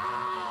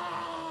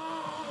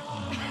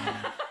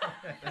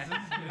 This is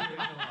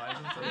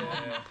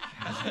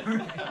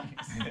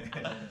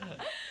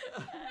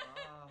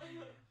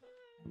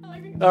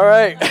All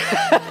right,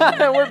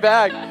 we're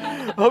back.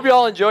 Hope you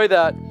all enjoyed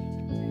that.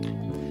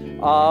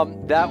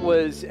 That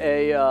was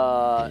a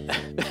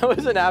that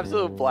was an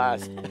absolute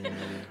blast.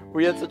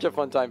 We had such a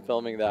fun time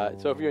filming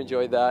that. So if you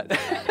enjoyed that.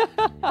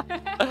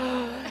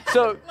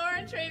 So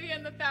Lauren Travia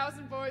and the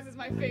 1,000 Boys is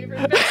my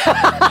favorite.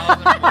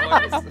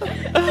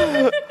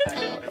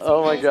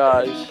 oh my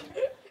gosh.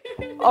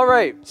 All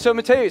right. So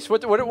Mateus,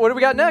 what do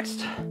we got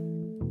next?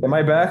 Am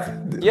I back?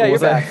 Yeah, you're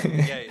Was I- back.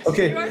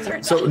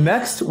 Okay, so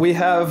next we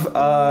have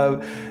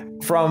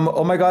from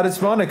Oh My God,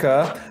 It's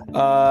Monica.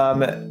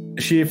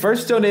 She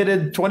first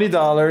donated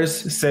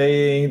 $20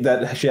 saying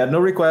that she had no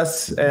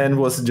requests and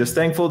was just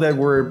thankful that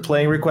we're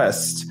playing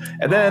requests.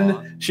 And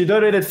then she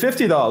donated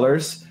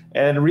 $50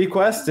 and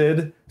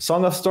requested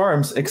Song of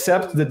Storms,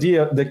 except the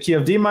key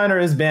of D minor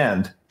is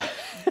banned.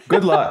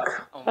 Good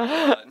luck. Oh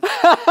my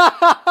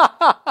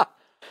god.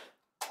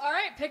 All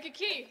right, pick a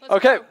key. Let's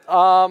Okay.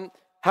 go.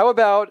 How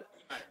about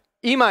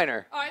E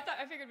minor? Oh, I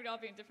figured we'd all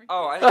be in different.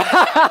 Oh, I Wait, no.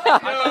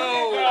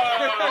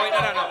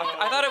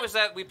 I thought it was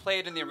that we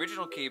played in the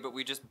original key, but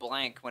we just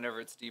blank whenever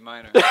it's D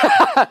minor. No.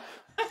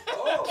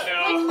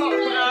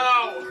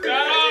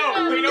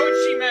 We know what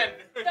she meant.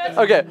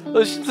 Okay,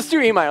 let's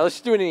do E minor.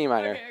 Let's do it in E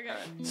minor. Okay.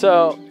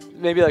 So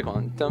maybe like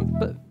one.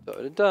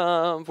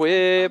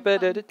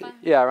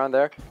 Yeah, around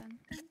there.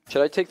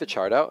 Should I take the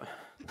chart out?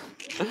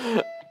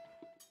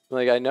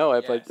 Like I know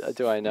it, but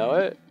do I know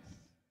it?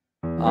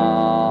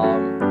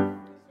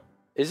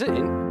 Is it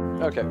in?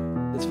 Okay,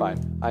 it's fine.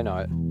 I know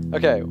it.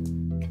 Okay.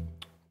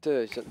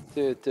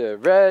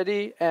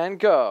 Ready and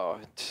go.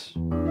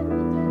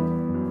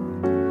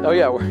 Oh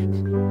yeah, we're.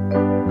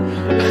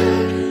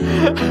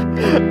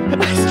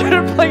 I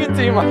started playing a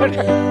D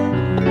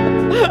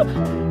minor.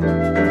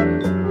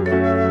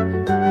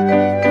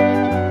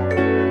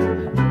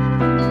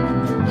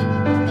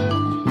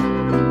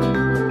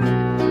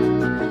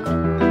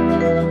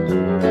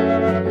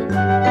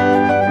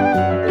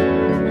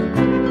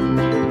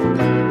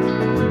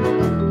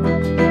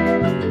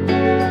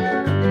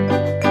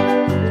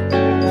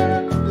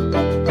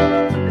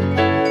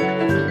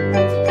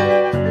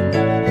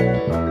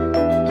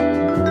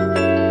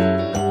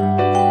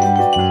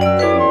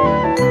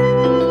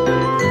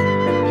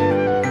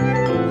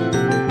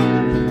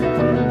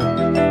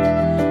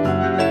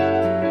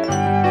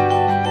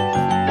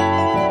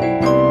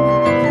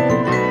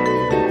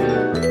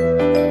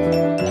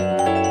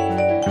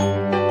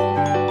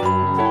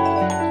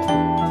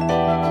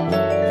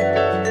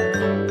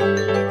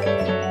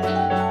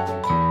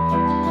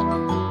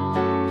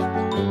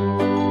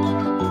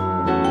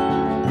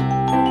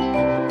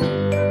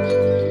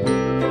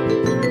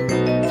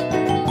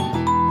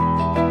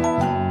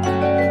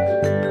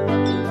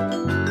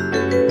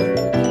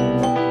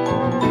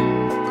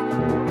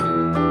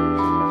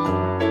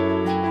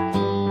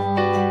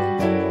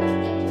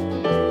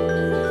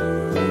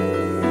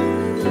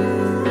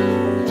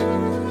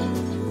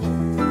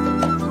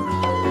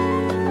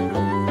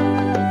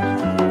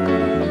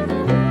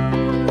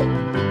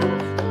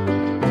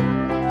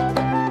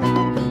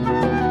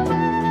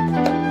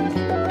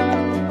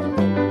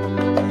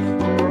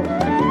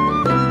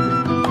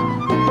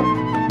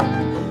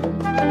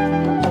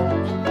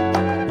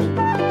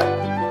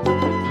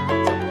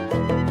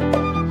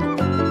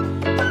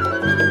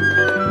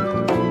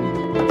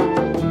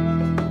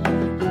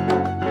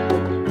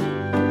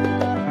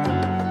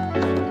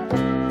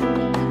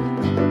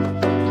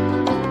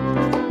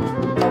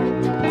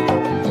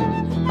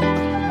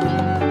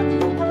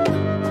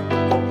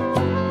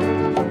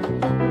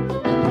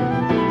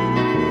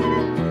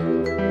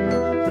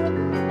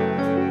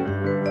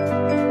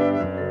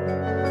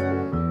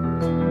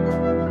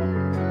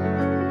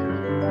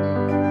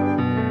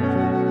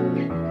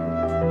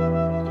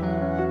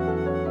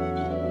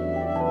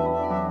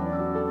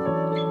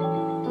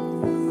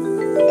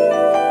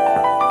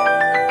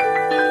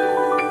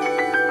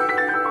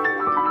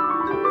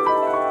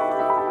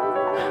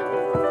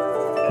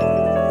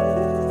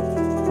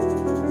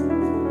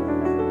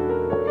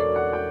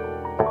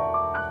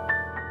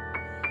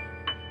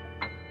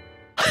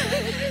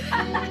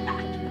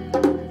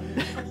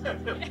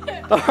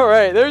 All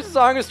right, there's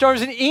Song of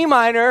Storms in E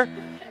minor.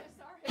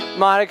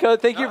 Monica,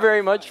 thank you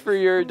very much for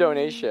your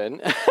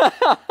donation.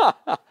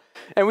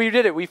 And we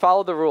did it. We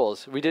followed the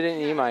rules. We did it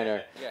in E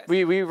minor. Yes.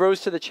 We rose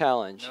to the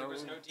challenge. There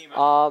was no team.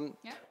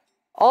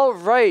 All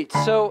right,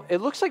 so it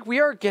looks like we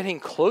are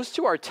getting close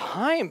to our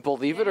time,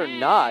 believe it or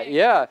not.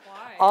 Yeah.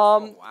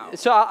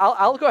 So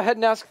I'll go ahead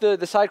and ask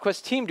the side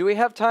quest team. Do we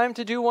have time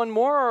to do one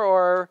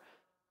more,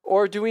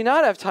 or do we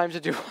not have time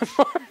to do one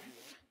more?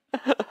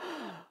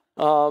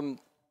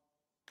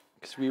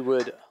 Because we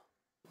would.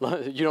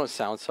 You don't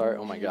sound sorry.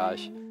 Oh my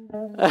gosh.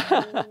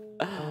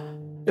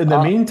 In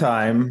the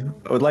meantime,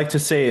 I would like to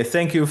say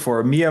thank you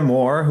for Mia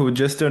Moore, who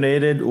just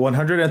donated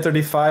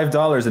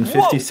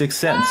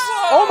 $135.56.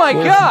 Oh my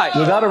God!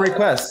 Without a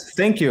request.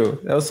 Thank you.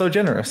 That was so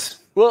generous.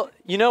 Well,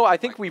 you know, I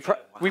think we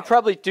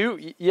probably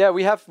do. Yeah,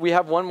 we have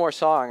one more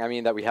song. I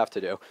mean, that we have to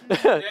do.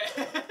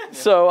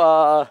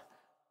 So,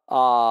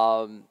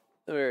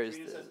 where is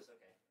this?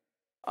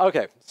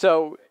 Okay,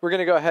 so we're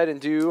gonna go ahead and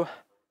do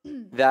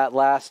that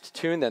last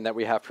tune then that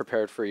we have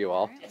prepared for you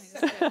all.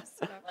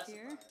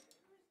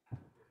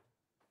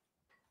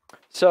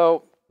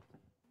 So,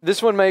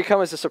 this one may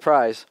come as a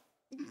surprise.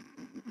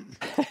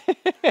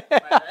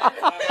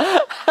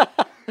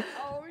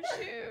 Oh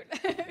shoot.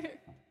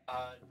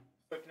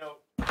 Quick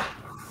note.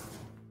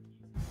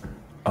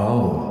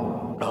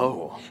 Oh.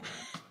 Oh.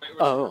 Wait,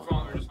 Oh.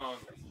 we're just wrong.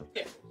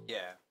 Yeah. Yeah.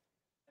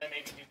 And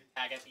maybe do the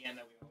tag at the end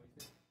that we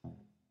always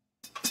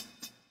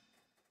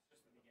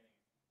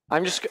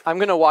do. I'm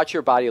gonna watch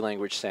your body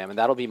language, Sam, and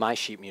that'll be my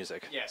sheet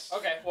music. Yes.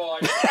 Okay. Well,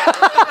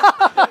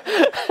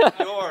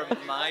 You're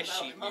my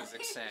sheet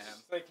music, Sam.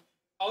 like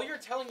all you're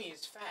telling me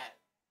is fat.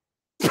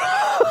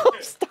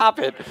 Stop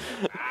it.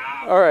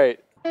 All right.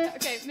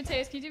 Okay,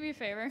 Mateus, can you do me a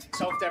favor?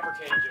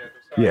 Self-deprecating joke.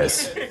 I'm sorry.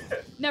 Yes.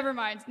 Never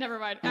mind.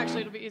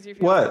 Actually, it'll be easier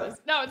for you What? to do this.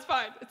 No, it's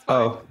fine. It's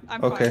fine. Oh,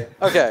 I'm okay.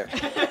 Okay.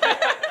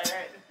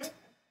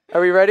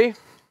 Are we ready?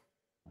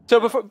 So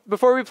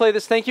before we play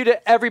this, thank you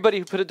to everybody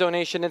who put a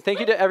donation, and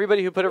thank you to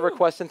everybody who put a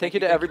request, and thank you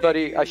to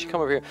everybody. I should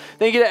come over here.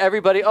 Thank you to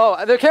everybody.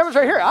 Oh, the camera's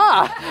right here.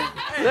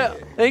 Yeah.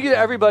 Thank you to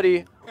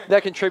everybody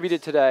that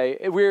contributed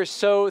today. We are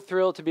so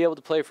thrilled to be able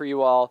to play for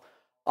you all.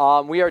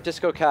 We are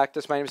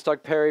DiscoCactus. My name is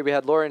Doug Perry. We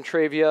had Lauren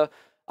Travia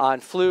on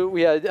flute.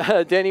 We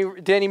had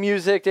Danny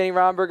Music, Danny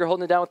Romberger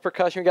holding it down with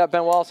percussion. We got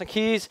Ben Wallace on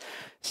keys,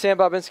 Sam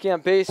Bobinski on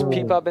bass,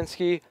 Pete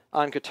Bobinski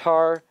on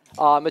guitar.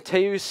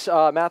 Mateus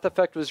Math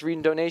Effect was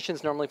reading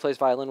donations, normally plays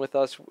violin with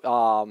us.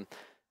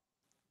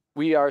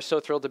 We are so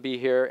thrilled to be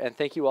here, and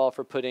thank you all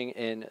for putting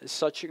in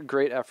such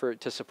great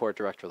effort to support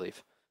Direct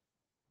Relief.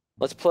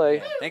 Let's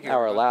play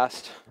our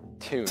last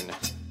tune.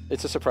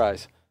 It's a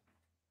surprise.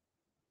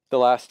 The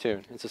last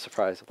tune. It's a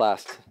surprise.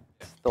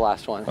 The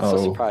last one. It's a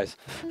surprise.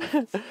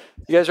 You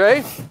guys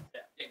ready?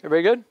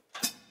 Everybody good?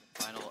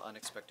 Final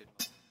unexpected.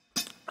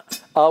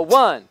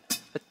 1,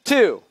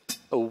 2,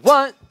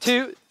 1,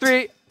 2,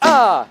 3.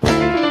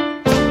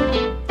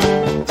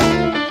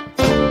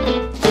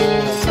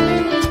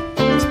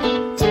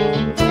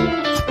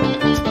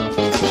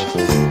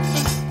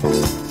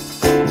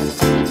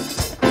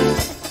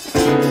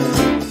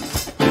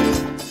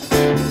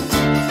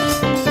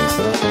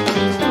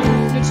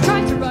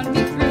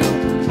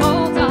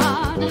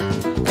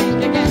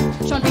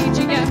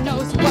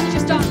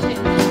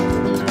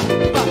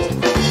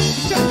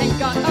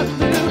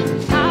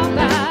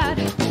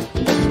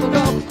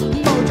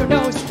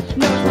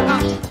 Knows we're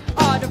not,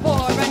 are the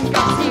boy.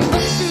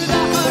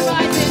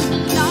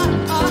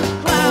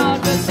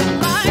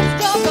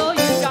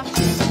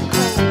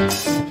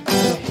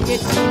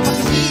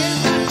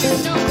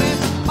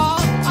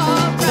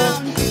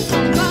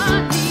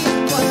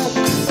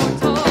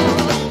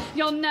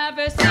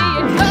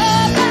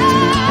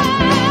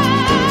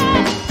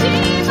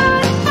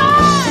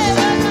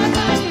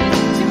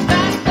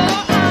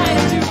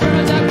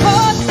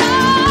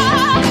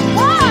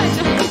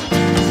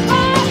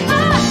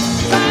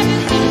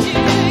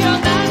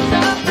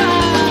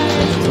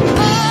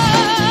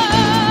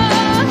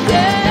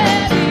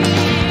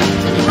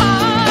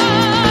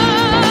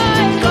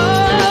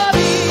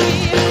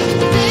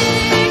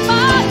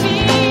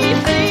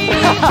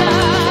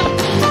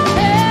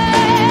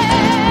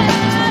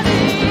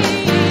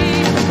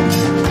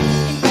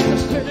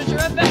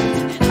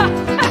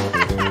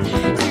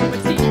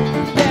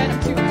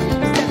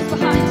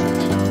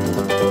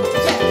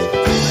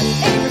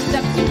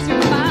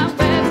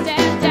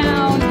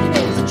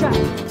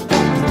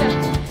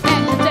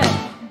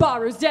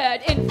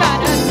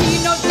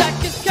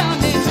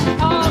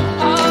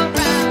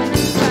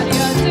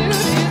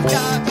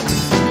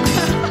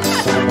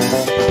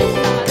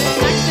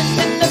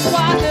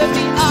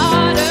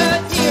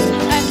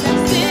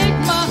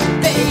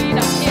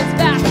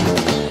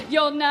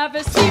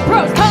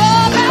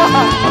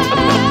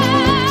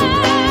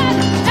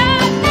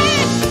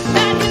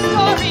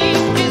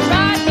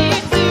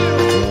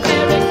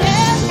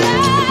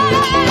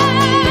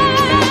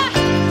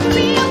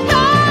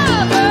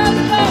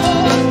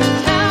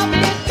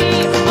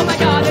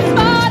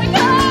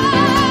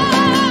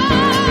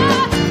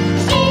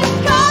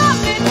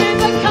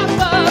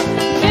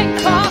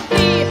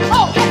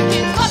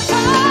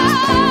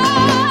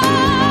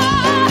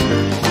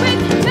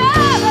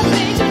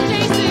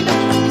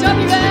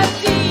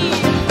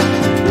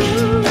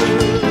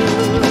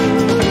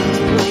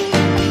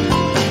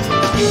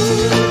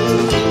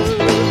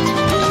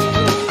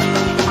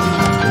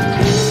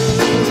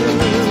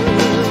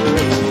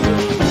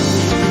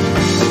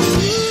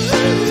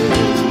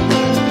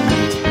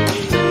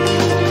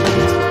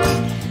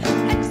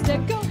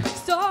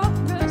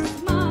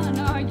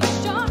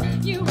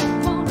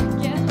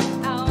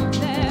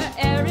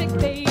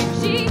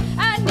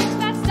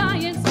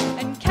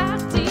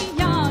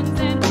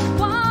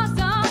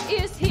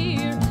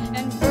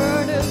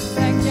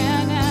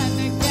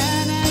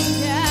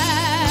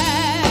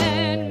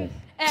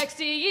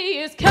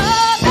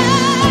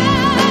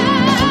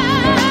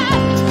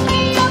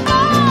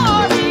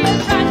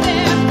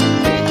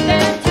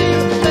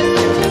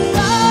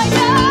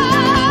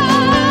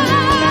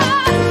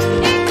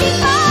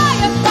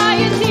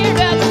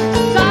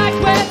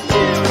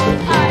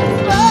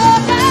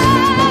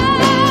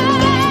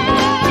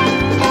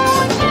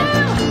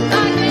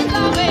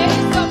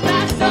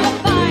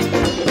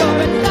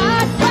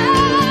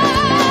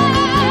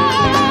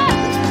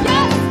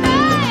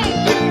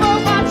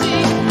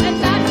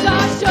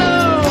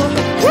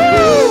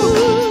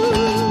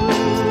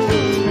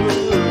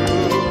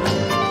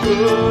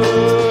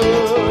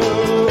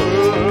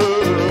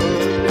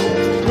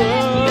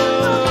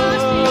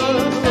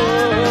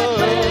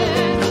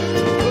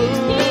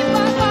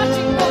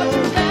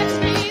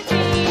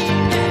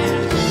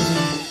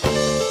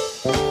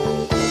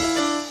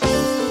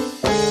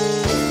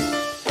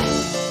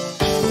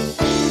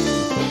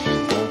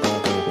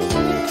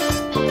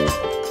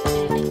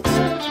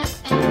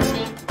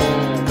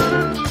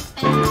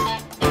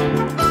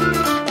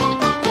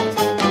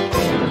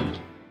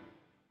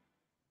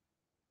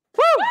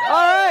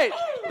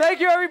 Thank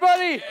you,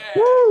 everybody.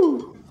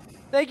 Woo!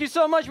 Thank you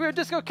so much. We are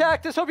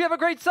DiscoCactus. Hope you have a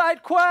great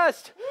side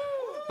quest.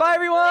 Bye,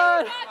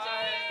 everyone.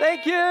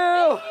 Thank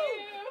you.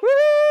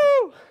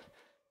 Woo!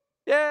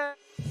 Yeah.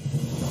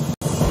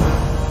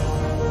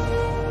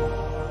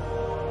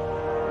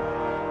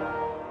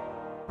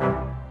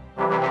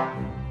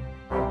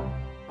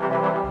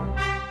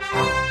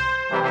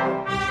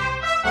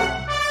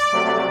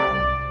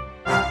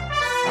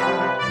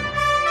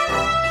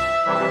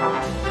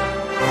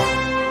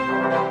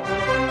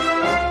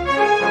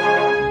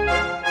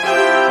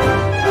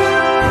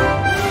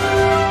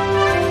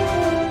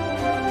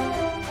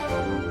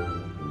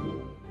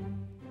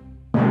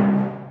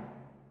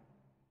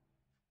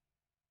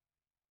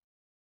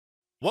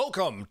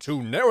 Welcome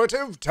to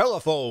Narrative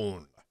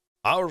Telephone.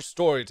 Our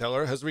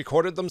storyteller has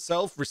recorded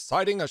themselves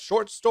reciting a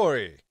short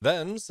story,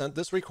 then sent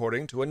this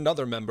recording to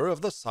another member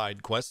of the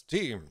side quest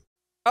team.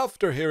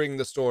 After hearing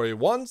the story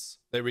once,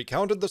 they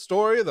recounted the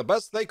story the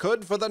best they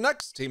could for the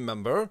next team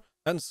member,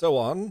 and so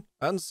on,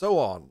 and so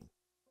on.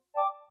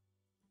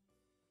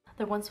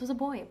 There once was a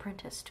boy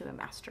apprenticed to a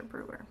master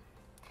brewer.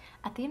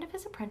 At the end of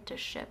his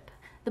apprenticeship,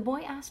 the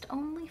boy asked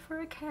only for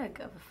a keg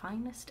of the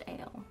finest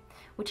ale,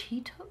 which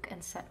he took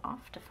and set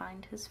off to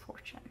find his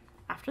fortune.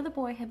 After the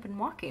boy had been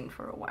walking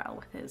for a while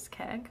with his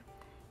keg,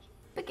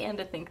 he began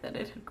to think that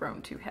it had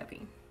grown too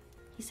heavy.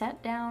 He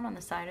sat down on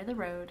the side of the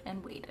road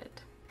and waited.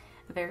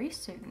 Very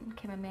soon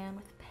came a man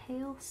with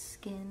pale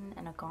skin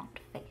and a gaunt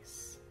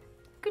face.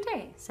 "Good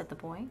day," said the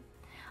boy.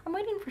 "I'm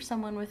waiting for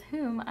someone with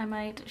whom I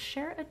might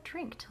share a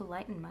drink to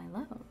lighten my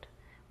load.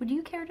 Would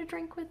you care to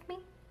drink with me?"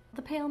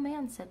 The pale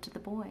man said to the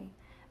boy,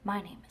 "My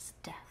name is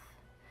Death.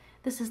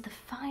 This is the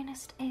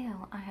finest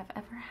ale I have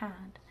ever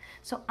had,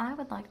 so I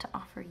would like to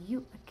offer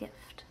you a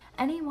gift.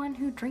 Anyone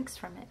who drinks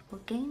from it will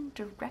gain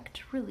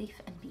direct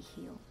relief and be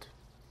healed.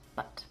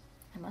 But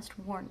I must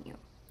warn you,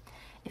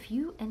 if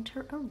you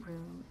enter a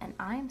room and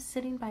I am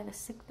sitting by the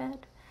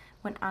sickbed,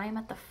 when I am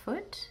at the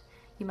foot,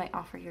 you might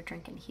offer your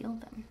drink and heal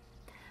them.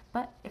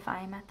 But if I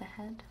am at the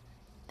head,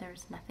 there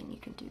is nothing you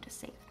can do to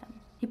save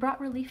them." He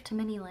brought relief to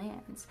many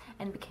lands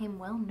and became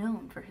well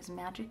known for his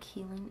magic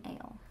healing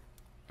ale.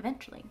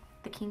 Eventually,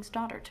 the king's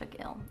daughter took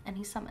ill, and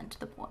he summoned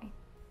the boy.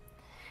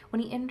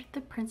 When he entered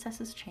the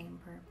princess's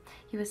chamber,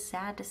 he was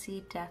sad to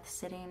see Death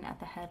sitting at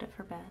the head of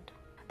her bed.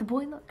 The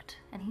boy looked,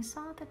 and he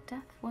saw that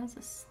Death was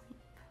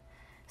asleep.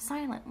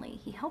 Silently,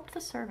 he helped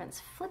the servants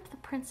flip the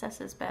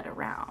princess's bed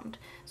around,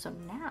 so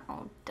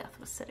now Death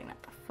was sitting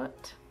at the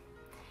foot.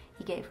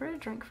 He gave her a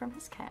drink from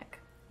his keg.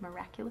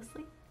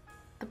 Miraculously,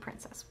 the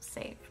princess was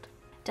saved.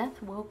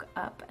 Death woke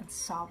up and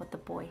saw what the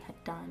boy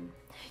had done.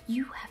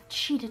 "You have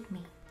cheated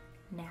me.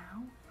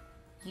 Now,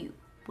 you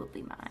will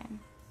be mine."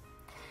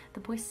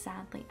 The boy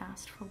sadly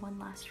asked for one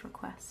last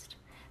request,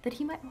 that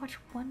he might watch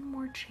one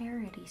more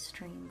charity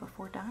stream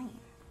before dying.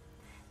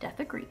 Death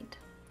agreed,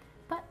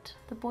 but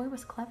the boy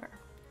was clever,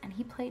 and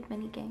he played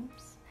many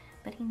games,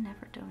 but he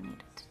never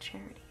donated to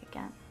charity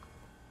again.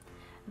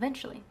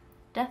 Eventually,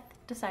 Death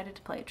decided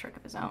to play a trick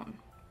of his own.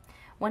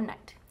 One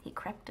night, he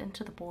crept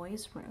into the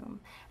boy's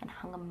room and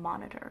hung a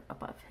monitor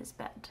above his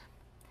bed.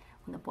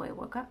 When the boy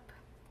woke up,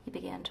 he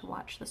began to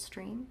watch the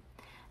stream,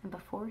 and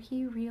before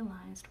he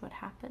realized what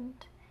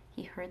happened,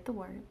 he heard the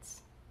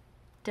words,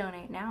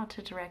 "Donate now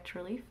to Direct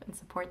Relief and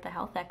support the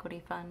Health Equity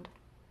Fund."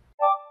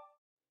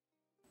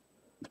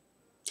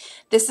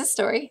 This is the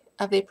story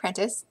of the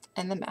apprentice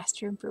and the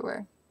master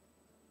brewer.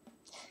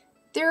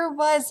 There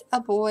was a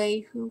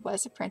boy who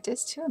was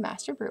apprenticed to a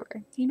master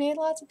brewer. He made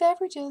lots of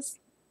beverages.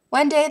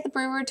 One day the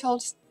brewer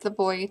told the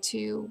boy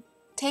to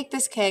take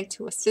this keg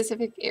to a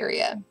specific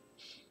area.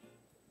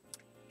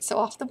 So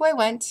off the boy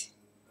went.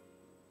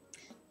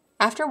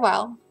 After a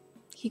while,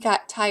 he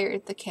got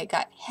tired. The keg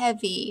got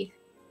heavy.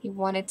 He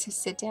wanted to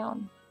sit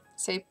down.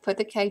 So he put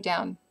the keg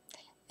down,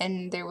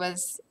 and there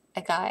was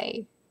a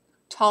guy,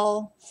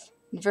 tall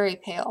and very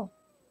pale.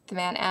 The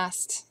man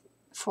asked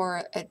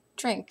for a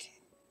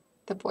drink.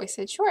 The boy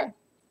said, "Sure."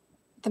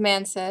 The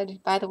man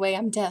said, "By the way,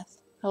 I'm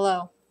Death.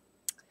 Hello.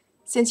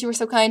 Since you were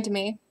so kind to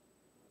me,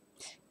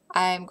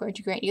 I'm going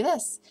to grant you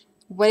this.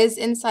 What is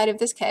inside of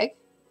this keg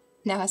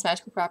now has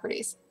magical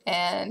properties,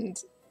 and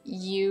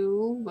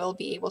you will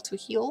be able to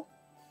heal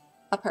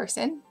a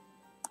person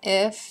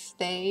if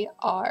they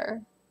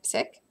are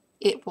sick.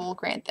 It will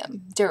grant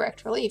them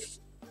direct relief.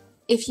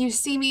 If you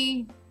see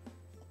me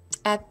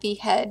at the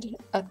head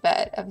of the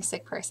bed of a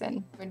sick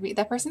person,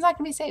 that person's not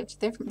going to be saved.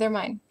 They're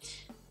mine.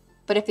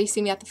 But if they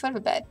see me at the foot of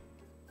a bed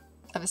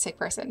of a sick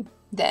person,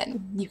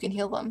 then you can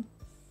heal them."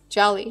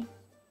 Jolly,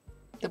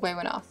 the boy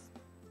went off.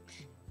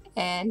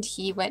 and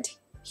he went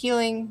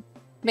healing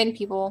many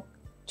people,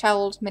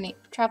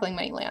 traveling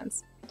many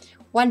lands.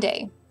 One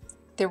day,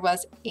 there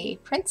was a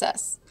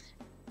princess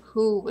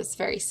who was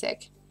very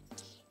sick.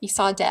 He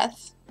saw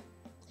death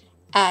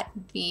at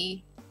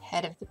the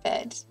head of the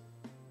bed.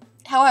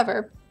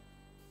 However,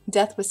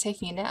 Death was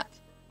taking a nap,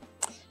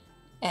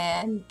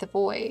 and the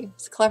boy,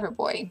 this clever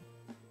boy,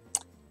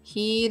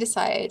 he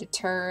decided to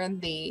turn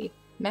the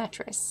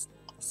mattress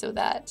so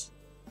that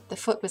the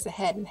foot was the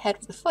head and the head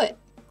was the foot.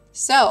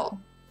 So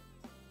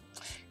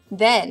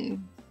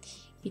then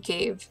he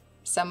gave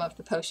some of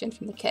the potion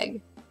from the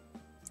keg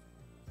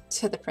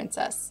to the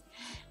princess.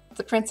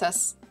 The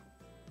princess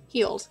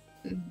healed.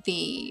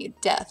 The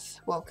Death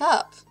woke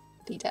up.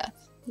 The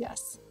Death.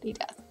 Yes, the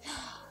Death.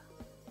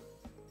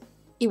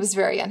 He was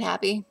very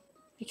unhappy.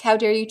 Like, how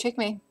dare you trick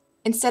me?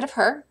 Instead of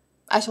her,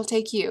 I shall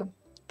take you.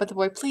 But the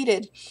boy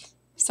pleaded.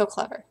 So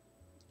clever.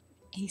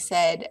 He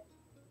said,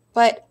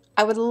 but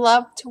I would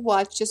love to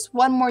watch just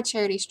one more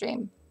charity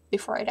stream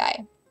before I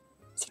die.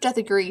 So Death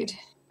agreed.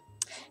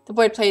 The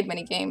boy played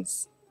many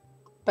games,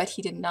 but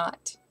he did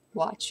not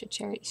watch a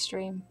charity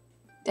stream.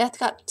 Death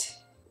got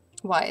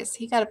wise.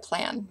 He got a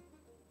plan.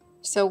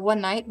 So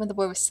one night when the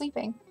boy was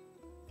sleeping,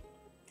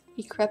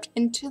 he crept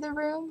into the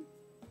room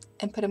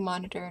and put a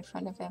monitor in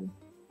front of him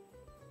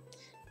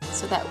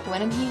so that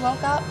when he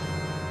woke up,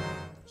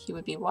 he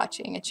would be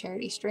watching a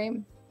charity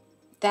stream.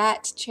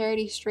 That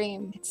charity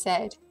stream, it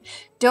said,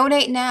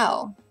 donate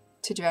now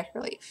to Direct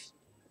Relief.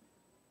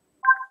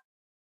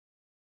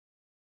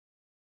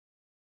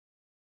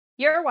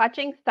 You're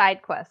watching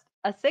SideQuest,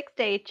 a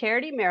 6-day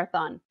charity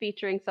marathon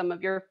featuring some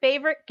of your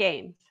favorite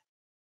games.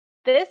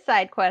 This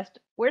SideQuest,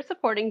 we're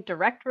supporting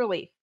Direct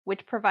Relief,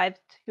 which provides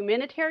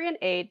humanitarian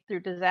aid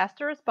through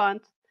disaster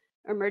response,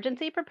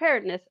 emergency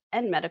preparedness,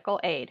 and medical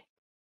aid.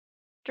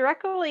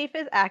 Direct Relief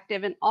is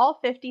active in all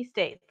 50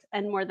 states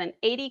and more than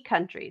 80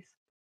 countries.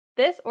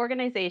 This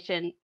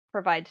organization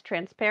provides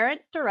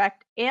transparent,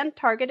 direct, and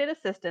targeted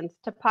assistance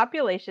to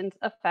populations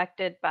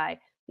affected by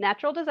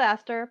natural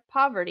disaster,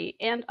 poverty,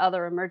 and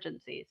other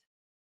emergencies.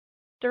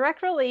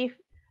 Direct Relief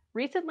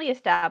recently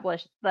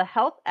established the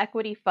Health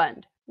Equity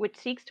Fund, which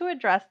seeks to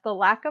address the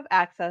lack of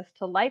access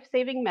to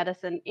life-saving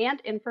medicine and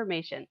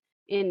information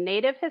in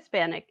Native,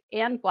 Hispanic,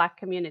 and Black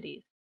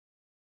communities.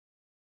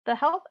 The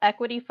Health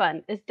Equity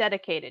Fund is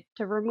dedicated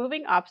to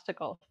removing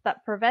obstacles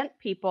that prevent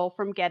people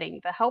from getting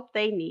the help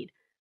they need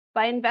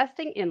by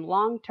investing in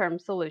long-term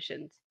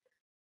solutions.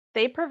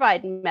 They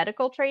provide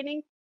medical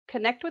training,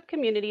 connect with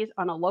communities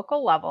on a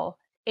local level,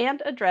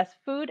 and address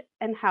food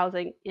and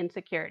housing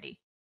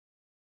insecurity.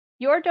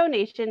 Your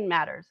donation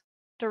matters.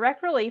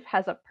 Direct Relief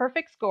has a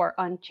perfect score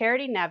on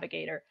Charity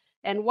Navigator,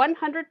 and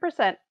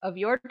 100% of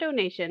your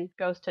donation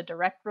goes to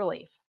Direct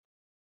Relief.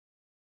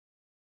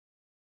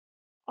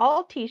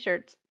 All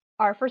t-shirts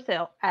are for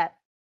sale at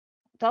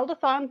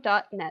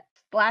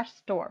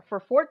zeldathon.net/store for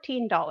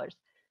 $14,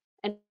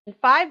 and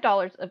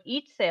 $5 of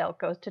each sale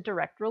goes to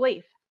Direct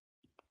Relief.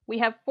 We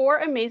have 4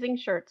 amazing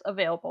shirts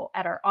available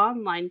at our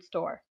online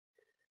store.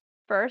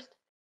 First,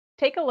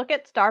 take a look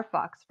at Star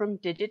Fox from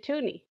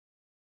Digituni.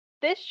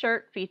 This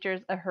shirt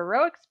features a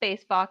heroic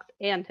space fox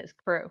and his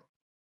crew.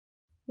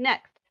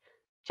 Next,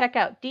 check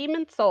out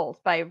Demon Souls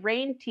by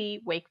Rain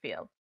T.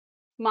 Wakefield.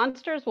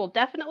 Monsters will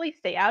definitely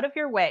stay out of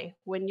your way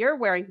when you're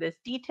wearing this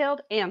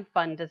detailed and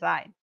fun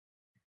design.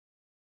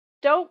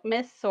 Don't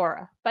miss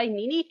Sora by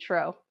Nini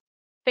Tro.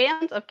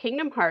 Fans of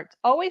Kingdom Hearts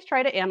always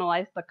try to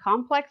analyze the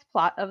complex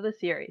plot of the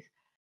series.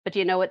 But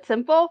you know what's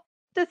simple?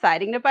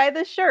 Deciding to buy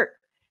this shirt.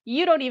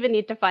 You don't even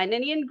need to find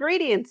any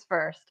ingredients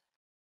first.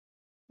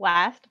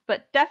 Last,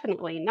 but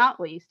definitely not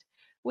least,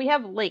 we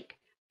have Link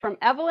from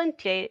Evelyn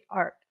J.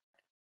 Art.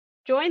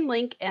 Join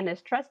Link and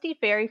his trusty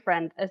fairy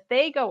friend as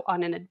they go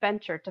on an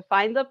adventure to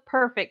find the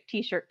perfect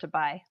t-shirt to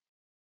buy.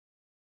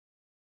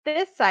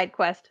 This side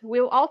quest, we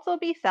will also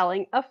be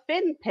selling a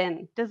Finn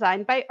pin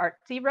designed by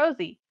Artsy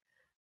Rosie.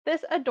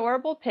 This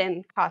adorable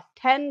pin costs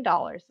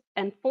 $10,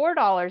 and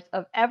 $4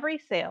 of every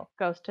sale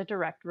goes to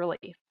Direct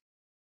Relief.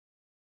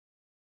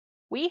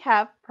 We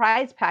have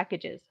prize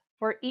packages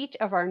for each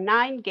of our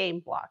 9 game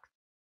blocks.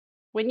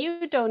 When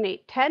you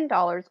donate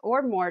 $10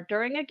 or more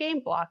during a game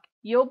block,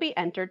 you'll be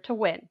entered to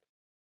win.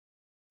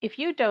 If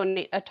you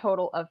donate a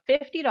total of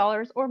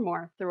 $50 or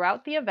more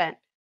throughout the event,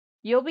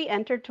 you'll be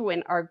entered to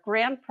win our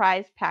grand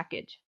prize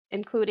package,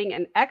 including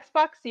an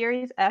Xbox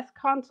Series S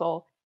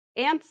console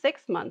and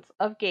 6 months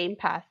of Game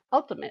Pass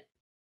Ultimate.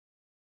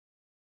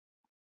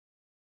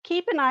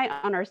 Keep an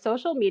eye on our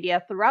social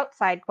media throughout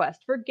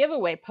SideQuest for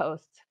giveaway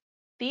posts.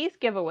 These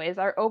giveaways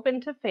are open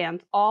to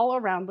fans all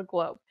around the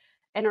globe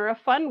and are a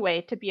fun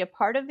way to be a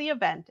part of the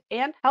event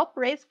and help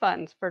raise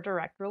funds for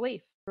Direct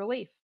Relief.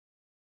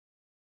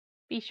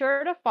 Be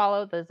sure to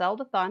follow the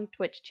Zeldathon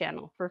Twitch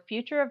channel for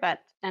future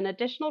events and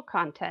additional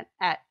content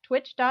at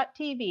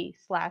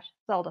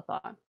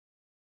twitch.tv/Zeldathon.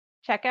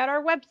 Check out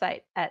our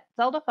website at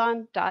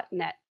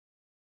zeldathon.net.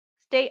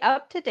 Stay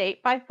up to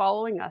date by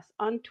following us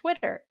on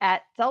Twitter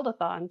at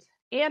Zeldathons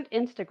and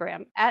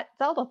Instagram at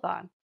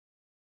Zeldathon.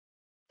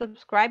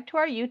 Subscribe to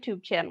our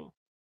YouTube channel.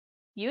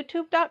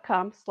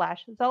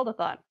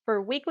 youtube.com/Zeldathon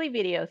for weekly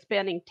videos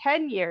spanning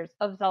 10 years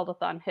of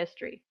Zeldathon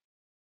history.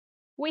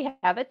 We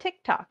have a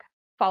TikTok.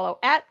 Follow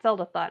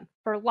 @Zeldathon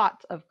for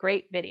lots of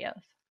great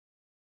videos.